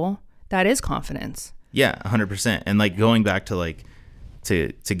table. That is confidence. Yeah, 100%. And like going back to like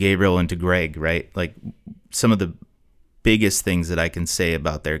to Gabriel and to Greg, right? Like some of the biggest things that I can say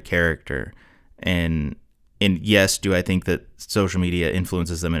about their character, and yes, do I think that social media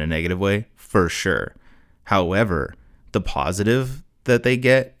influences them in a negative way? For sure. However, the positive that they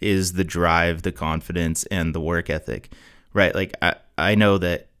get is the drive, the confidence, and the work ethic, right? Like I know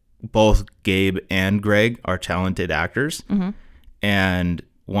that both Gabe and Greg are talented actors. And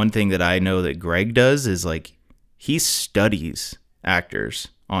one thing that I know that Greg does is like he studies actors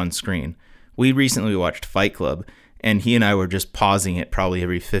on screen. We recently watched Fight Club, and he and I were just pausing it probably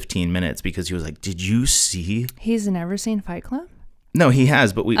every 15 minutes because he was like, did you see? He's never seen Fight Club? No, he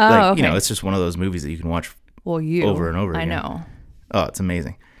has, but okay. You know, it's just one of those movies that you can watch over and over again. I know. Oh, it's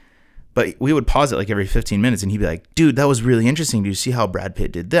amazing. But we would pause it like every 15 minutes, and he'd be like, dude, that was really interesting. Did you see how Brad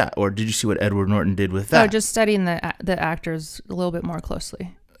Pitt did that? Or did you see what Edward Norton did with that? Oh, just studying the actors a little bit more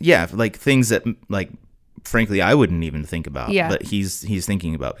closely. Yeah, like things that, like, frankly, I wouldn't even think about. Yeah. But he's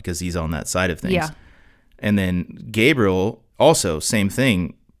thinking about because he's on that side of things. Yeah. And then Gabriel, also, same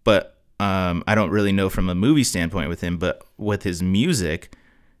thing. But I don't really know from a movie standpoint with him, but with his music,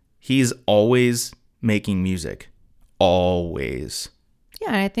 he's always making music. Always. Yeah,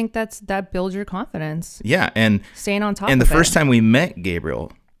 and I think that builds your confidence. Yeah, and staying on top of it. And the first time we met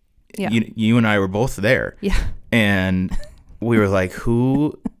Gabriel, you and I were both there. Yeah. And we were like,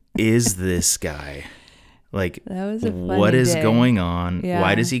 who is this guy? Like, that was a funny what is day. going on? Yeah.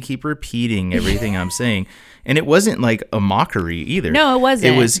 Why does he keep repeating everything I'm saying? And it wasn't like a mockery either. No, it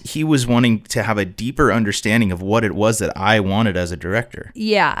wasn't. He was wanting to have a deeper understanding of what it was that I wanted as a director.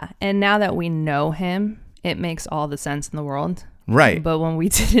 Yeah, and now that we know him, it makes all the sense in the world. Right. But when we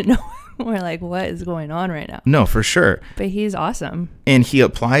didn't know We're like, what is going on right now? No, for sure. But he's awesome. And he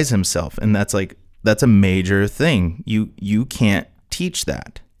applies himself, and that's a major thing. You can't teach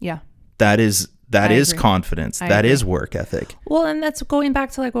that. Yeah. That is agree. confidence. I That agree. is work ethic. Well, and that's going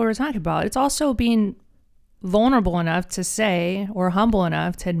back to like what we were talking about. It's also being vulnerable enough to say, or humble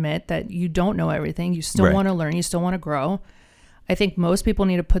enough to admit that you don't know everything. You still Right. want to learn. You still want to grow. I think most people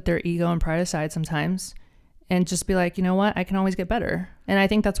need to put their ego and pride aside sometimes and just be like, you know what? I can always get better. And I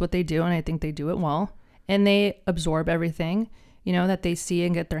think that's what they do. And I think they do it well. And they absorb everything, that they see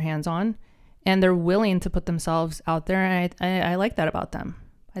and get their hands on. And they're willing to put themselves out there. And I like that about them.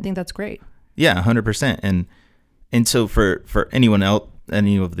 I think that's great. Yeah, 100%. And so for anyone else,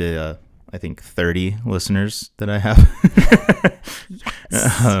 any of the I think 30 listeners that I have,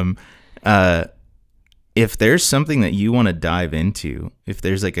 Yes. If there's something that you want to dive into, if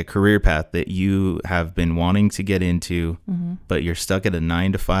there's like a career path that you have been wanting to get into, but you're stuck at a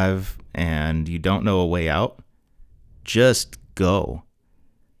 9 to 5 and you don't know a way out, just go.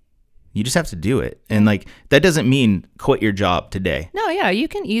 You just have to do it. And like, that doesn't mean quit your job today, No, yeah, you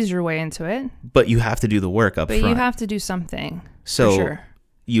can ease your way into it, but you have to do the work up but front. you have to do something. So for sure.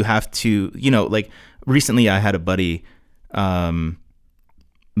 you have to, like recently I had a buddy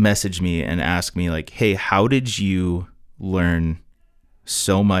message me and ask me like, hey, how did you learn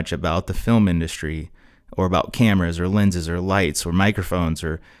so much about the film industry or about cameras or lenses or lights or microphones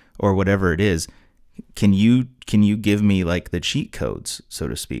or whatever it is? Can you give me like the cheat codes, so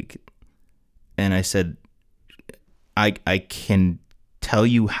to speak? And I said, I can tell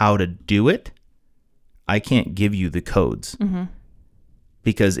you how to do it. I can't give you the codes.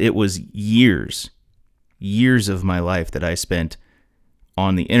 Because it was years of my life that I spent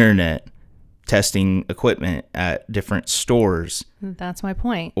on the internet testing equipment at different stores. That's my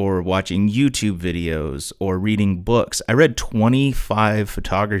point. Or watching YouTube videos or reading books. I read 25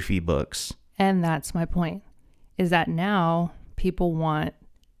 photography books. And that's my point, is that now people want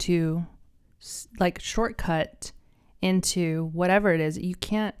to like shortcut into whatever it is. You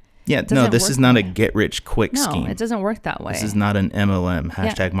can't. Yeah, no, this is not a get rich quick scheme. No, it doesn't work that way. This is not an MLM.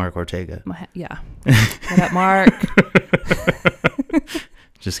 Hashtag Mark Ortega. Yeah. What up, Mark?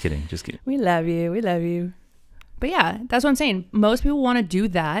 Just kidding. We love you. We love you. But yeah, that's what I'm saying. Most people want to do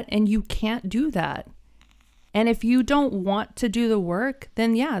that, and you can't do that. And if you don't want to do the work,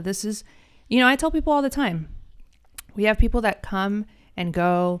 then yeah, this is, I tell people all the time, we have people that come and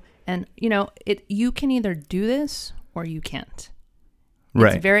go, and you can either do this or you can't.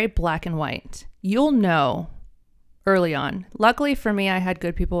 Right. It's very black and white. You'll know early on. Luckily for me, I had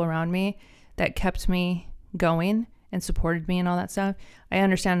good people around me that kept me going and supported me and all that stuff. I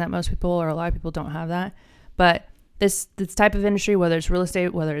understand that most people or a lot of people don't have that. But this type of industry, whether it's real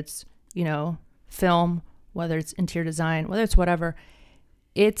estate, whether it's, film, whether it's interior design, whether it's whatever,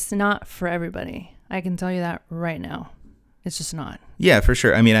 it's not for everybody. I can tell you that right now. It's just not. Yeah, for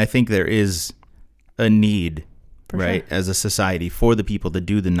sure. I mean, I think there is a need, right, sure, as a society for the people to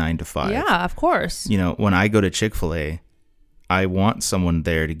do the 9 to 5. Yeah, of course. When I go to Chick-fil-A, I want someone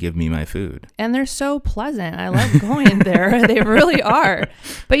there to give me my food. And they're so pleasant. I love going there. They really are.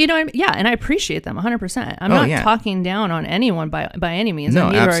 But and I appreciate them 100%. I'm not talking down on anyone by any means. No,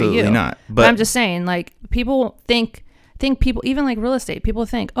 and neither absolutely are you. not. But I'm just saying, like, people think people, even like real estate, people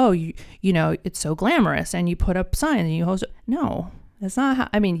think, oh, it's so glamorous and you put up signs and you host. No, that's not how,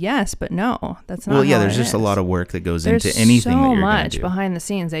 yes, but no, that's not. Well, yeah, how there's it just is. a lot of work that goes There's into anything that so you're going to much do. behind the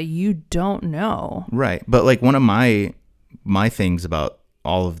scenes that you don't know. Right. But like one of my things about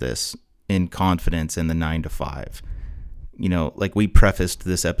all of this in confidence in the 9 to 5, like we prefaced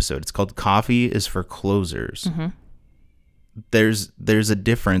this episode, it's called Coffee is for Closers. Mm-hmm. There's a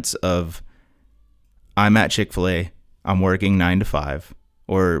difference of I'm at Chick-fil-A, I'm working 9 to 5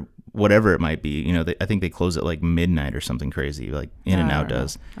 or whatever it might be. I think they close at like midnight or something crazy, like In-N-Out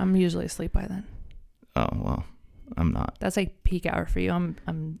does. I'm usually asleep by then. Oh, well, I'm not. That's like peak hour for you.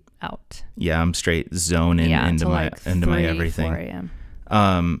 I'm out. Yeah, I'm straight zoning into my like 3, everything. 4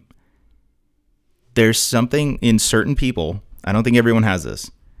 a.m. There's something in certain people. I don't think everyone has this,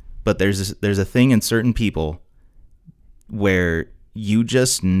 but there's a thing in certain people where you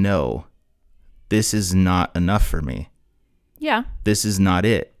just know this is not enough for me. Yeah. This is not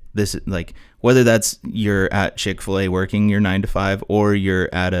it. This is like, whether that's you're at Chick-fil-A working your 9 to 5 or you're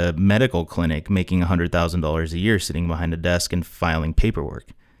at a medical clinic making $100,000 a year sitting behind a desk and filing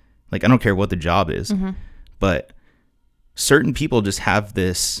paperwork. Like, I don't care what the job is, but certain people just have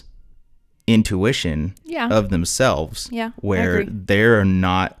this intuition of themselves where they're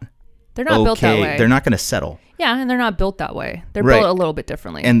not built that way. They're not going to settle. Yeah, and they're not built that way. They're built a little bit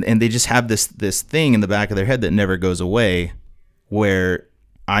differently. And they just have this thing in the back of their head that never goes away, where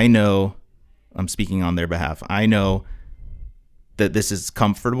I know, I'm speaking on their behalf. I know that this is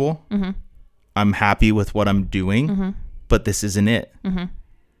comfortable. Mm-hmm. I'm happy with what I'm doing, Mm-hmm. but this isn't it. Mm-hmm.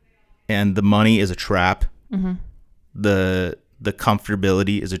 And the money is a trap. Mm-hmm. The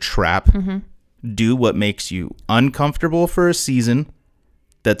comfortability is a trap. Mm-hmm. Do what makes you uncomfortable for a season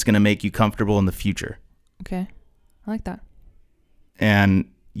that's going to make you comfortable in the future. Okay. I like that. And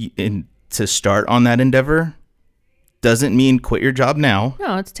to start on that endeavor doesn't mean quit your job now.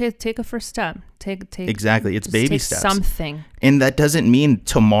 No, it's take a first step. Take Exactly. It's just baby take steps. something. And that doesn't mean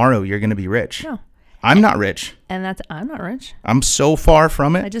tomorrow you're going to be rich. No. I'm not rich. And I'm not rich. I'm so far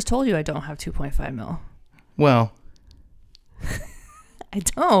from I it. just told you I don't have 2.5 mil. Well, I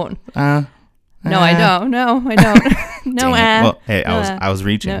don't. uh, No, I don't. No, I don't. No, dang it. Well, hey, no, I was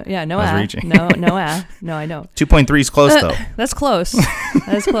reaching. No, yeah, no, I was reaching. No, no, no, I don't. 2.3 is close though. That's close.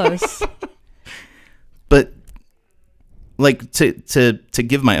 That's close. But like to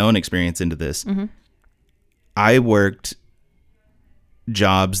give my own experience into this, Mm-hmm. I worked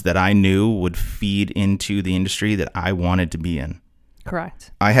jobs that I knew would feed into the industry that I wanted to be in. Correct.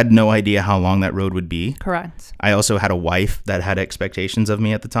 I had no idea how long that road would be. Correct. I also had a wife that had expectations of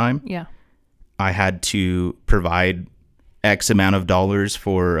me at the time. Yeah. I had to provide X amount of dollars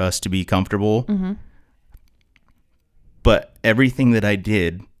for us to be comfortable. Mm-hmm. But everything that I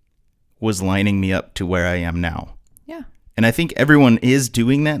did was lining me up to where I am now. Yeah. And I think everyone is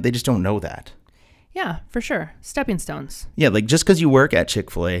doing that. They just don't know that. Yeah, for sure. Stepping stones. Yeah, like just because you work at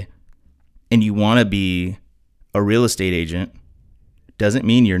Chick-fil-A and you want to be a real estate agent doesn't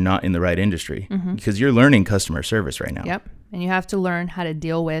mean you're not in the right industry, because you're learning customer service right now. Yep. And you have to learn how to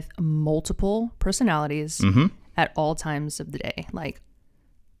deal with multiple personalities Mm-hmm. at all times of the day. Like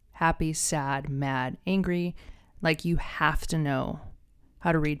happy, sad, mad, angry. Like you have to know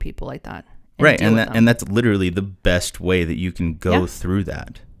how to read people like that. Right. deal And with that, them. and that's literally the best way that you can go Yeah. through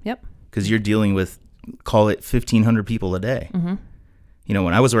that, Yep. because you're dealing with, call it 1,500 people a day. Mm-hmm. You know,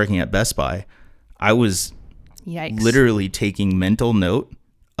 when I was working at Best Buy, I was Yikes. literally taking mental note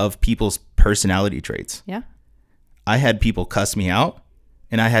of people's personality traits. Yeah. I had people cuss me out,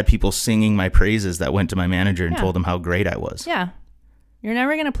 and I had people singing my praises that went to my manager and Yeah. told them how great I was. Yeah. You're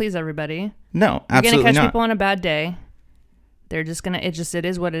never going to please everybody. No, You're going to absolutely catch not. people on a bad day. They're just going to, it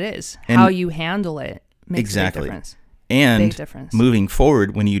is what it is. And how you handle it makes exactly. a big difference. And Big difference. moving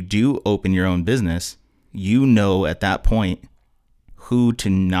forward, when you do open your own business, you know at that point who to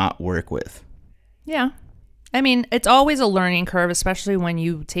not work with. Yeah. I mean, it's always a learning curve, especially when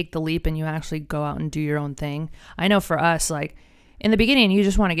you take the leap and you actually go out and do your own thing. I know for us, like in the beginning, you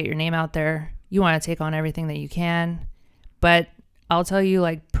just want to get your name out there. You want to take on everything that you can. But I'll tell you,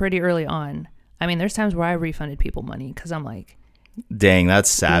 like pretty early on, I mean, there's times where I refunded people money because I'm like, Dang, that's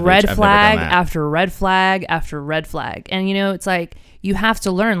savage. red I've flag never done that. after red flag after red flag. And you know, it's like you have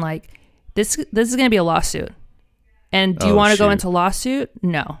to learn like this is going to be a lawsuit. And do you Oh, want to go shoot. into lawsuit?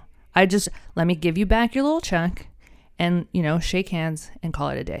 No. Let me give you back your little check and, you know, shake hands and call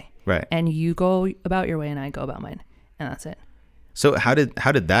it a day. Right. And you go about your way and I go about mine. And that's it. So how did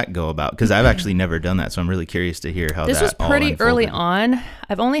that go about? Because I've actually never done that, so I'm really curious to hear how This that was all pretty early unfolded. on.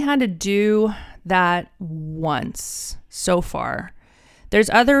 I've only had to do that once so far. There's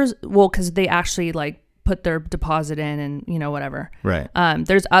others, well, because they actually like put their deposit in and, you know, whatever. Right.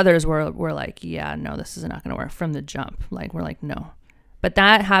 There's others where we're like, yeah, no, this is not going to work from the jump. Like, we're like, no. But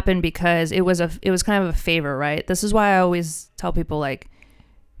that happened because it was kind of a favor, right? This is why I always tell people, like,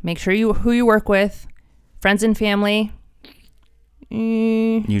 make sure who you work with, friends and family.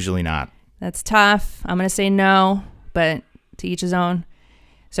 Usually not. That's tough. I'm going to say no, but to each his own.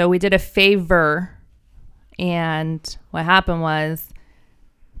 So we did a favor, and what happened was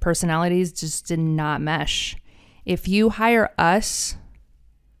personalities just did not mesh. If you hire us,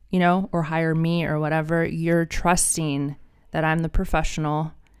 you know, or hire me or whatever, you're trusting that I'm the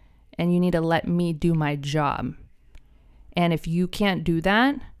professional and you need to let me do my job. And if you can't do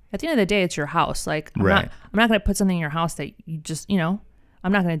that, at the end of the day, it's your house. Like, I'm Right. not going to put something in your house that you just, you know,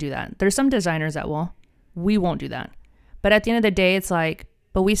 I'm not going to do that. There's some designers that will. We won't do that. But at the end of the day, it's like,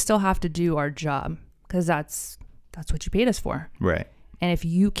 but we still have to do our job because that's what you paid us for. Right. And if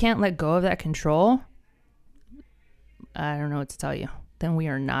you can't let go of that control, I don't know what to tell you. Then we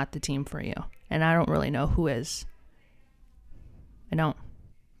are not the team for you. And I don't really know who is. I don't.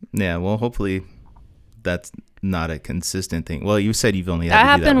 Yeah, well, hopefully that's not a consistent thing. Well, you said you've only That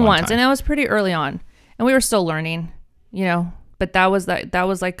had to do happened that once, time. and it was pretty early on. And we were still learning, you know. But that was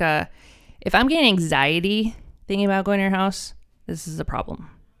like a, if I'm getting anxiety thinking about going to your house, this is a problem.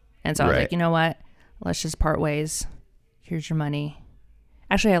 And so I was Right. like, you know what? Let's just part ways. Here's your money.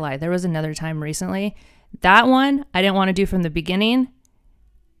 Actually, I lied. There was another time recently. That one I didn't want to do from the beginning.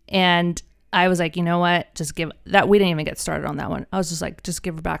 And I was like, you know what? Just give that. We didn't even get started on that one. I was just like, just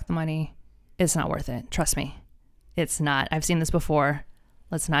give her back the money. It's not worth it. Trust me. It's not. I've seen this before.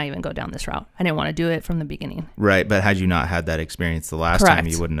 Let's not even go down this route. I didn't want to do it from the beginning. Right. But had you not had that experience the last Correct. time,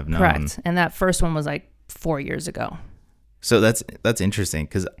 you wouldn't have known. Correct. And that first one was like 4 years ago. So that's interesting,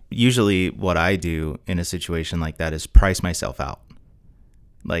 because usually what I do in a situation like that is price myself out.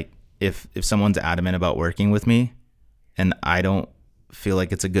 Like if someone's adamant about working with me and I don't feel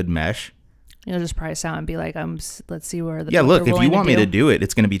like it's a good mesh, You'll just price out and be like, let's see where the yeah, what look, they're if you willing want me do. to do it,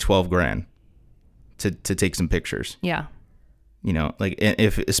 it's going to be $12,000 to take some pictures. Yeah. You know, like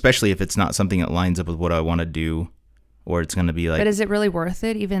especially if it's not something that lines up with what I want to do, or it's going to be like. But is it really worth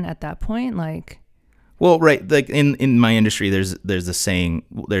it even at that point? Like. Well, right. Like in my industry, there's a saying,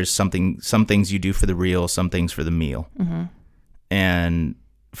 there's some things you do for the reel, some things for the meal. Mm-hmm. And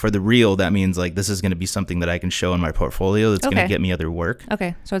for the reel, that means like, this is going to be something that I can show in my portfolio. That's going to get me other work.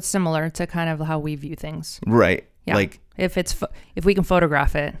 Okay. So it's similar to kind of how we view things. Right. Yeah. Like if we can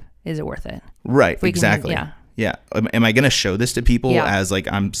photograph it, is it worth it? Right. Exactly. Yeah. Am I going to show this to people as like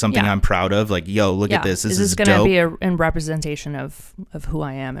I'm proud of? Like, yo, look at this. This is going to dope. be a representation of who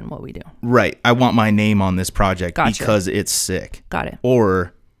I am and what we do. Right. I want my name on this project because it's sick. Got it.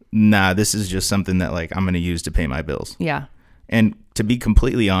 Or nah, this is just something that like I'm going to use to pay my bills. Yeah. And to be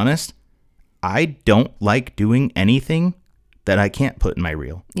completely honest, I don't like doing anything that I can't put in my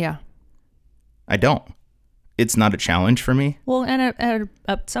reel. Yeah. I don't. It's not a challenge for me. Well, and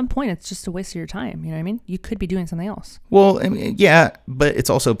at some point, it's just a waste of your time. You know what I mean? You could be doing something else. Well, I mean, yeah, but it's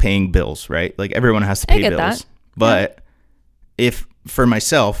also paying bills, right? Like everyone has to pay bills. That. But if for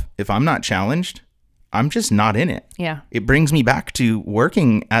myself, if I'm not challenged, I'm just not in it. Yeah. It brings me back to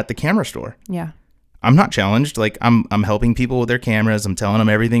working at the camera store. Yeah. I'm not challenged. Like I'm helping people with their cameras. I'm telling them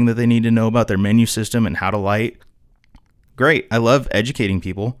everything that they need to know about their menu system and how to light. Great. I love educating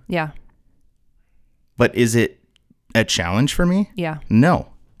people. Yeah. But is it a challenge for me? Yeah.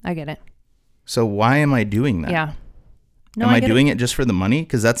 No. I get it. So why am I doing that? Yeah. No, am I doing it just for the money?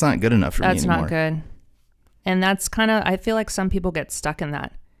 Because that's not good enough for me anymore. That's not good. And that's kind of, I feel like some people get stuck in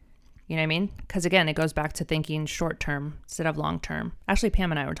that. You know what I mean? Because again, it goes back to thinking short term instead of long term. Actually,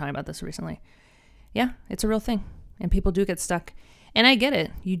 Pam and I were talking about this recently. Yeah, it's a real thing. And people do get stuck. And I get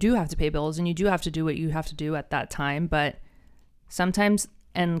it. You do have to pay bills and you do have to do what you have to do at that time. But sometimes,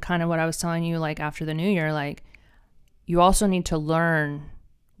 and kind of what I was telling you, like after the new year, like you also need to learn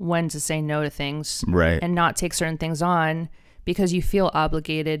when to say no to things. Right. And not take certain things on because you feel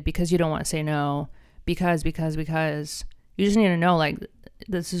obligated, because you don't want to say no, because you just need to know, like,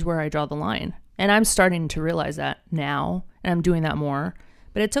 this is where I draw the line. And I'm starting to realize that now, and I'm doing that more,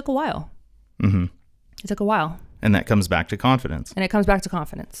 but it took a while. Mm-hmm. It took a while. And that comes back to confidence. And it comes back to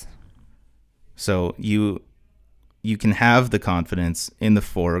confidence. So you can have the confidence in the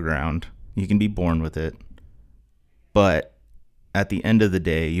foreground. You can be born with it. But at the end of the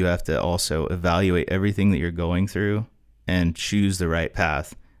day, you have to also evaluate everything that you're going through and choose the right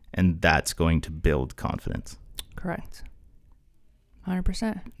path. And that's going to build confidence. Correct.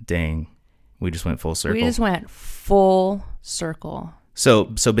 100%. Dang. We just went full circle. We just went full circle. So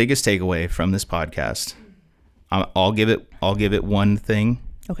biggest takeaway from this podcast. I'll give it one thing.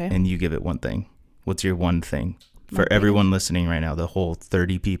 Okay. And you give it one thing. What's your one thing for everyone listening right now? The whole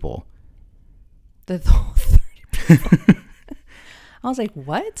 30 people. The whole 30 people. I was like,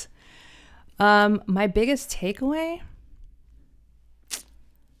 what? My biggest takeaway.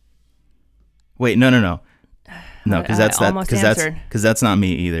 Wait, no, because that's not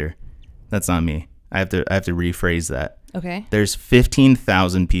me either. That's not me. I have to rephrase that. Okay. There's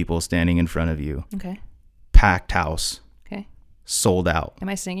 15,000 people standing in front of you. Okay. Packed house. Okay. Sold out. Am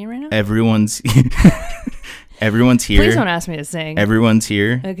I singing right now? Everyone's here. Please don't ask me to sing. Everyone's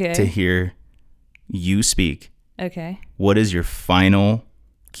here to hear you speak. Okay. What is your final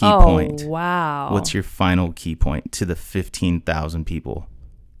key point? Oh, wow. What's your final key point to the 15,000 people?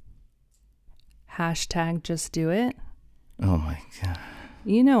 Hashtag just do it. Oh my God.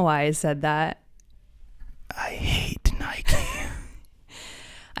 You know why I said that. I hate Nike.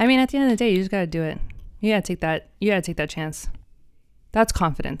 I mean, at the end of the day, you just got to do it. You got to take that chance. That's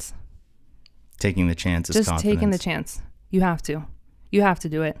confidence. Taking the chance is confidence. Just taking the chance. You have to. You have to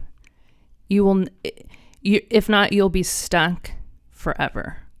do it. You will, if not, you'll be stuck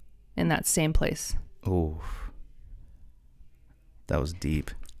forever in that same place. Oh, that was deep.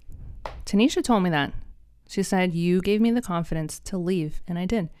 Tanisha told me that. She said, you gave me the confidence to leave, and I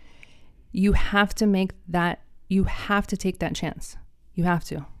did. You have to make that, you have to take that chance. You have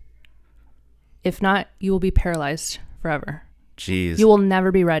to. If not, you will be paralyzed forever. Jeez. You will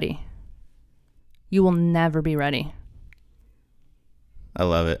never be ready. You will never be ready. I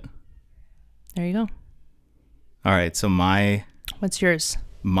love it. There you go. All right, so What's yours?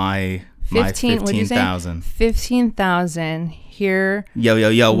 my 15,000. 15,000. Here.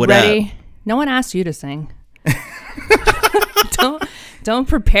 Yo, what ready. up? No one asked you to sing. Don't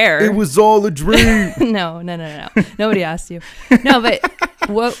prepare. It was all a dream. No. Nobody asked you. No, but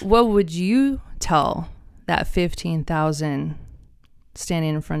what would you tell that 15,000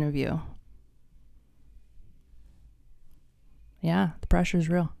 standing in front of you? Yeah, the pressure's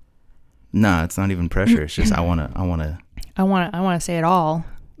real. Nah, it's not even pressure. It's just I want to say it all.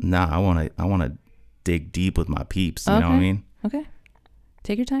 Nah, I want to dig deep with my peeps. You know what I mean? Okay.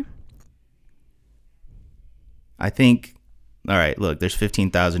 Take your time. I think, all right, look, there's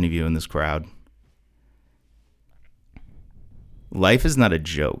 15,000 of you in this crowd. Life is not a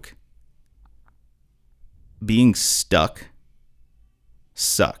joke. Being stuck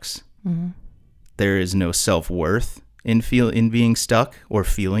sucks. Mm-hmm. There is no self-worth in being stuck or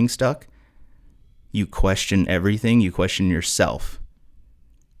feeling stuck. You question everything. You question yourself.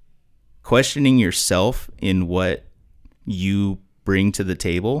 Questioning yourself in what you bring to the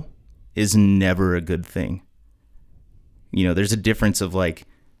table is never a good thing. You know, there's a difference of like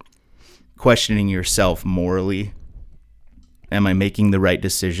questioning yourself morally. Am I making the right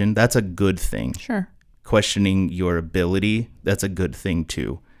decision? That's a good thing. Sure. Questioning your ability, that's a good thing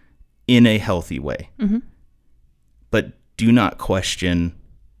too, in a healthy way. Mm-hmm. But do not question,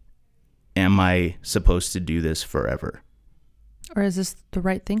 am I supposed to do this forever? Or is this the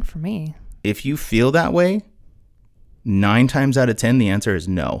right thing for me? If you feel that way, 9 times out of 10, the answer is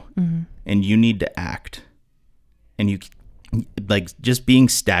no. Mm-hmm. And you need to act. And you, like, just being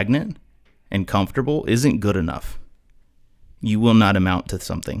stagnant and comfortable isn't good enough. You will not amount to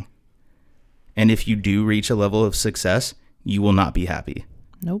something. And if you do reach a level of success, you will not be happy.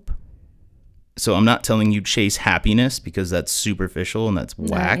 Nope. So I'm not telling you chase happiness because that's superficial and that's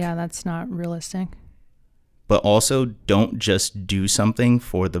whack. Yeah, that's not realistic. But also don't just do something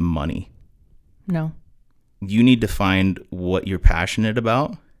for the money. No. You need to find what you're passionate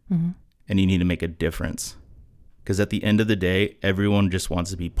about, mm-hmm. and you need to make a difference. Because at the end of the day, everyone just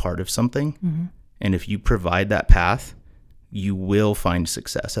wants to be part of something. Mm-hmm. And if you provide that path, you will find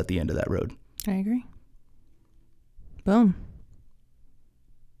success at the end of that road. I agree. Boom.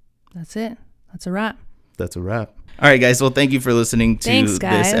 That's it. That's a wrap. That's a wrap. All right, guys. Well, thank you for listening to Thanks,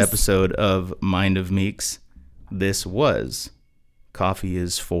 guys. This episode of Mind of Meeks. This was Coffee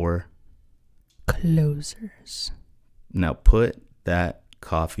is for Closers. Now put that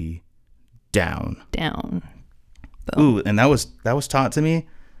coffee down. Boom. Ooh, and that was taught to me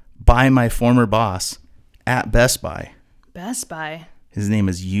by my former boss at Best Buy. Best Buy. His name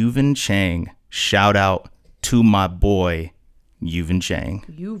is Yuvan Chang. Shout out to my boy, Yuvan Chang.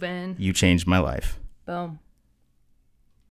 Yuvan. You changed my life. Boom.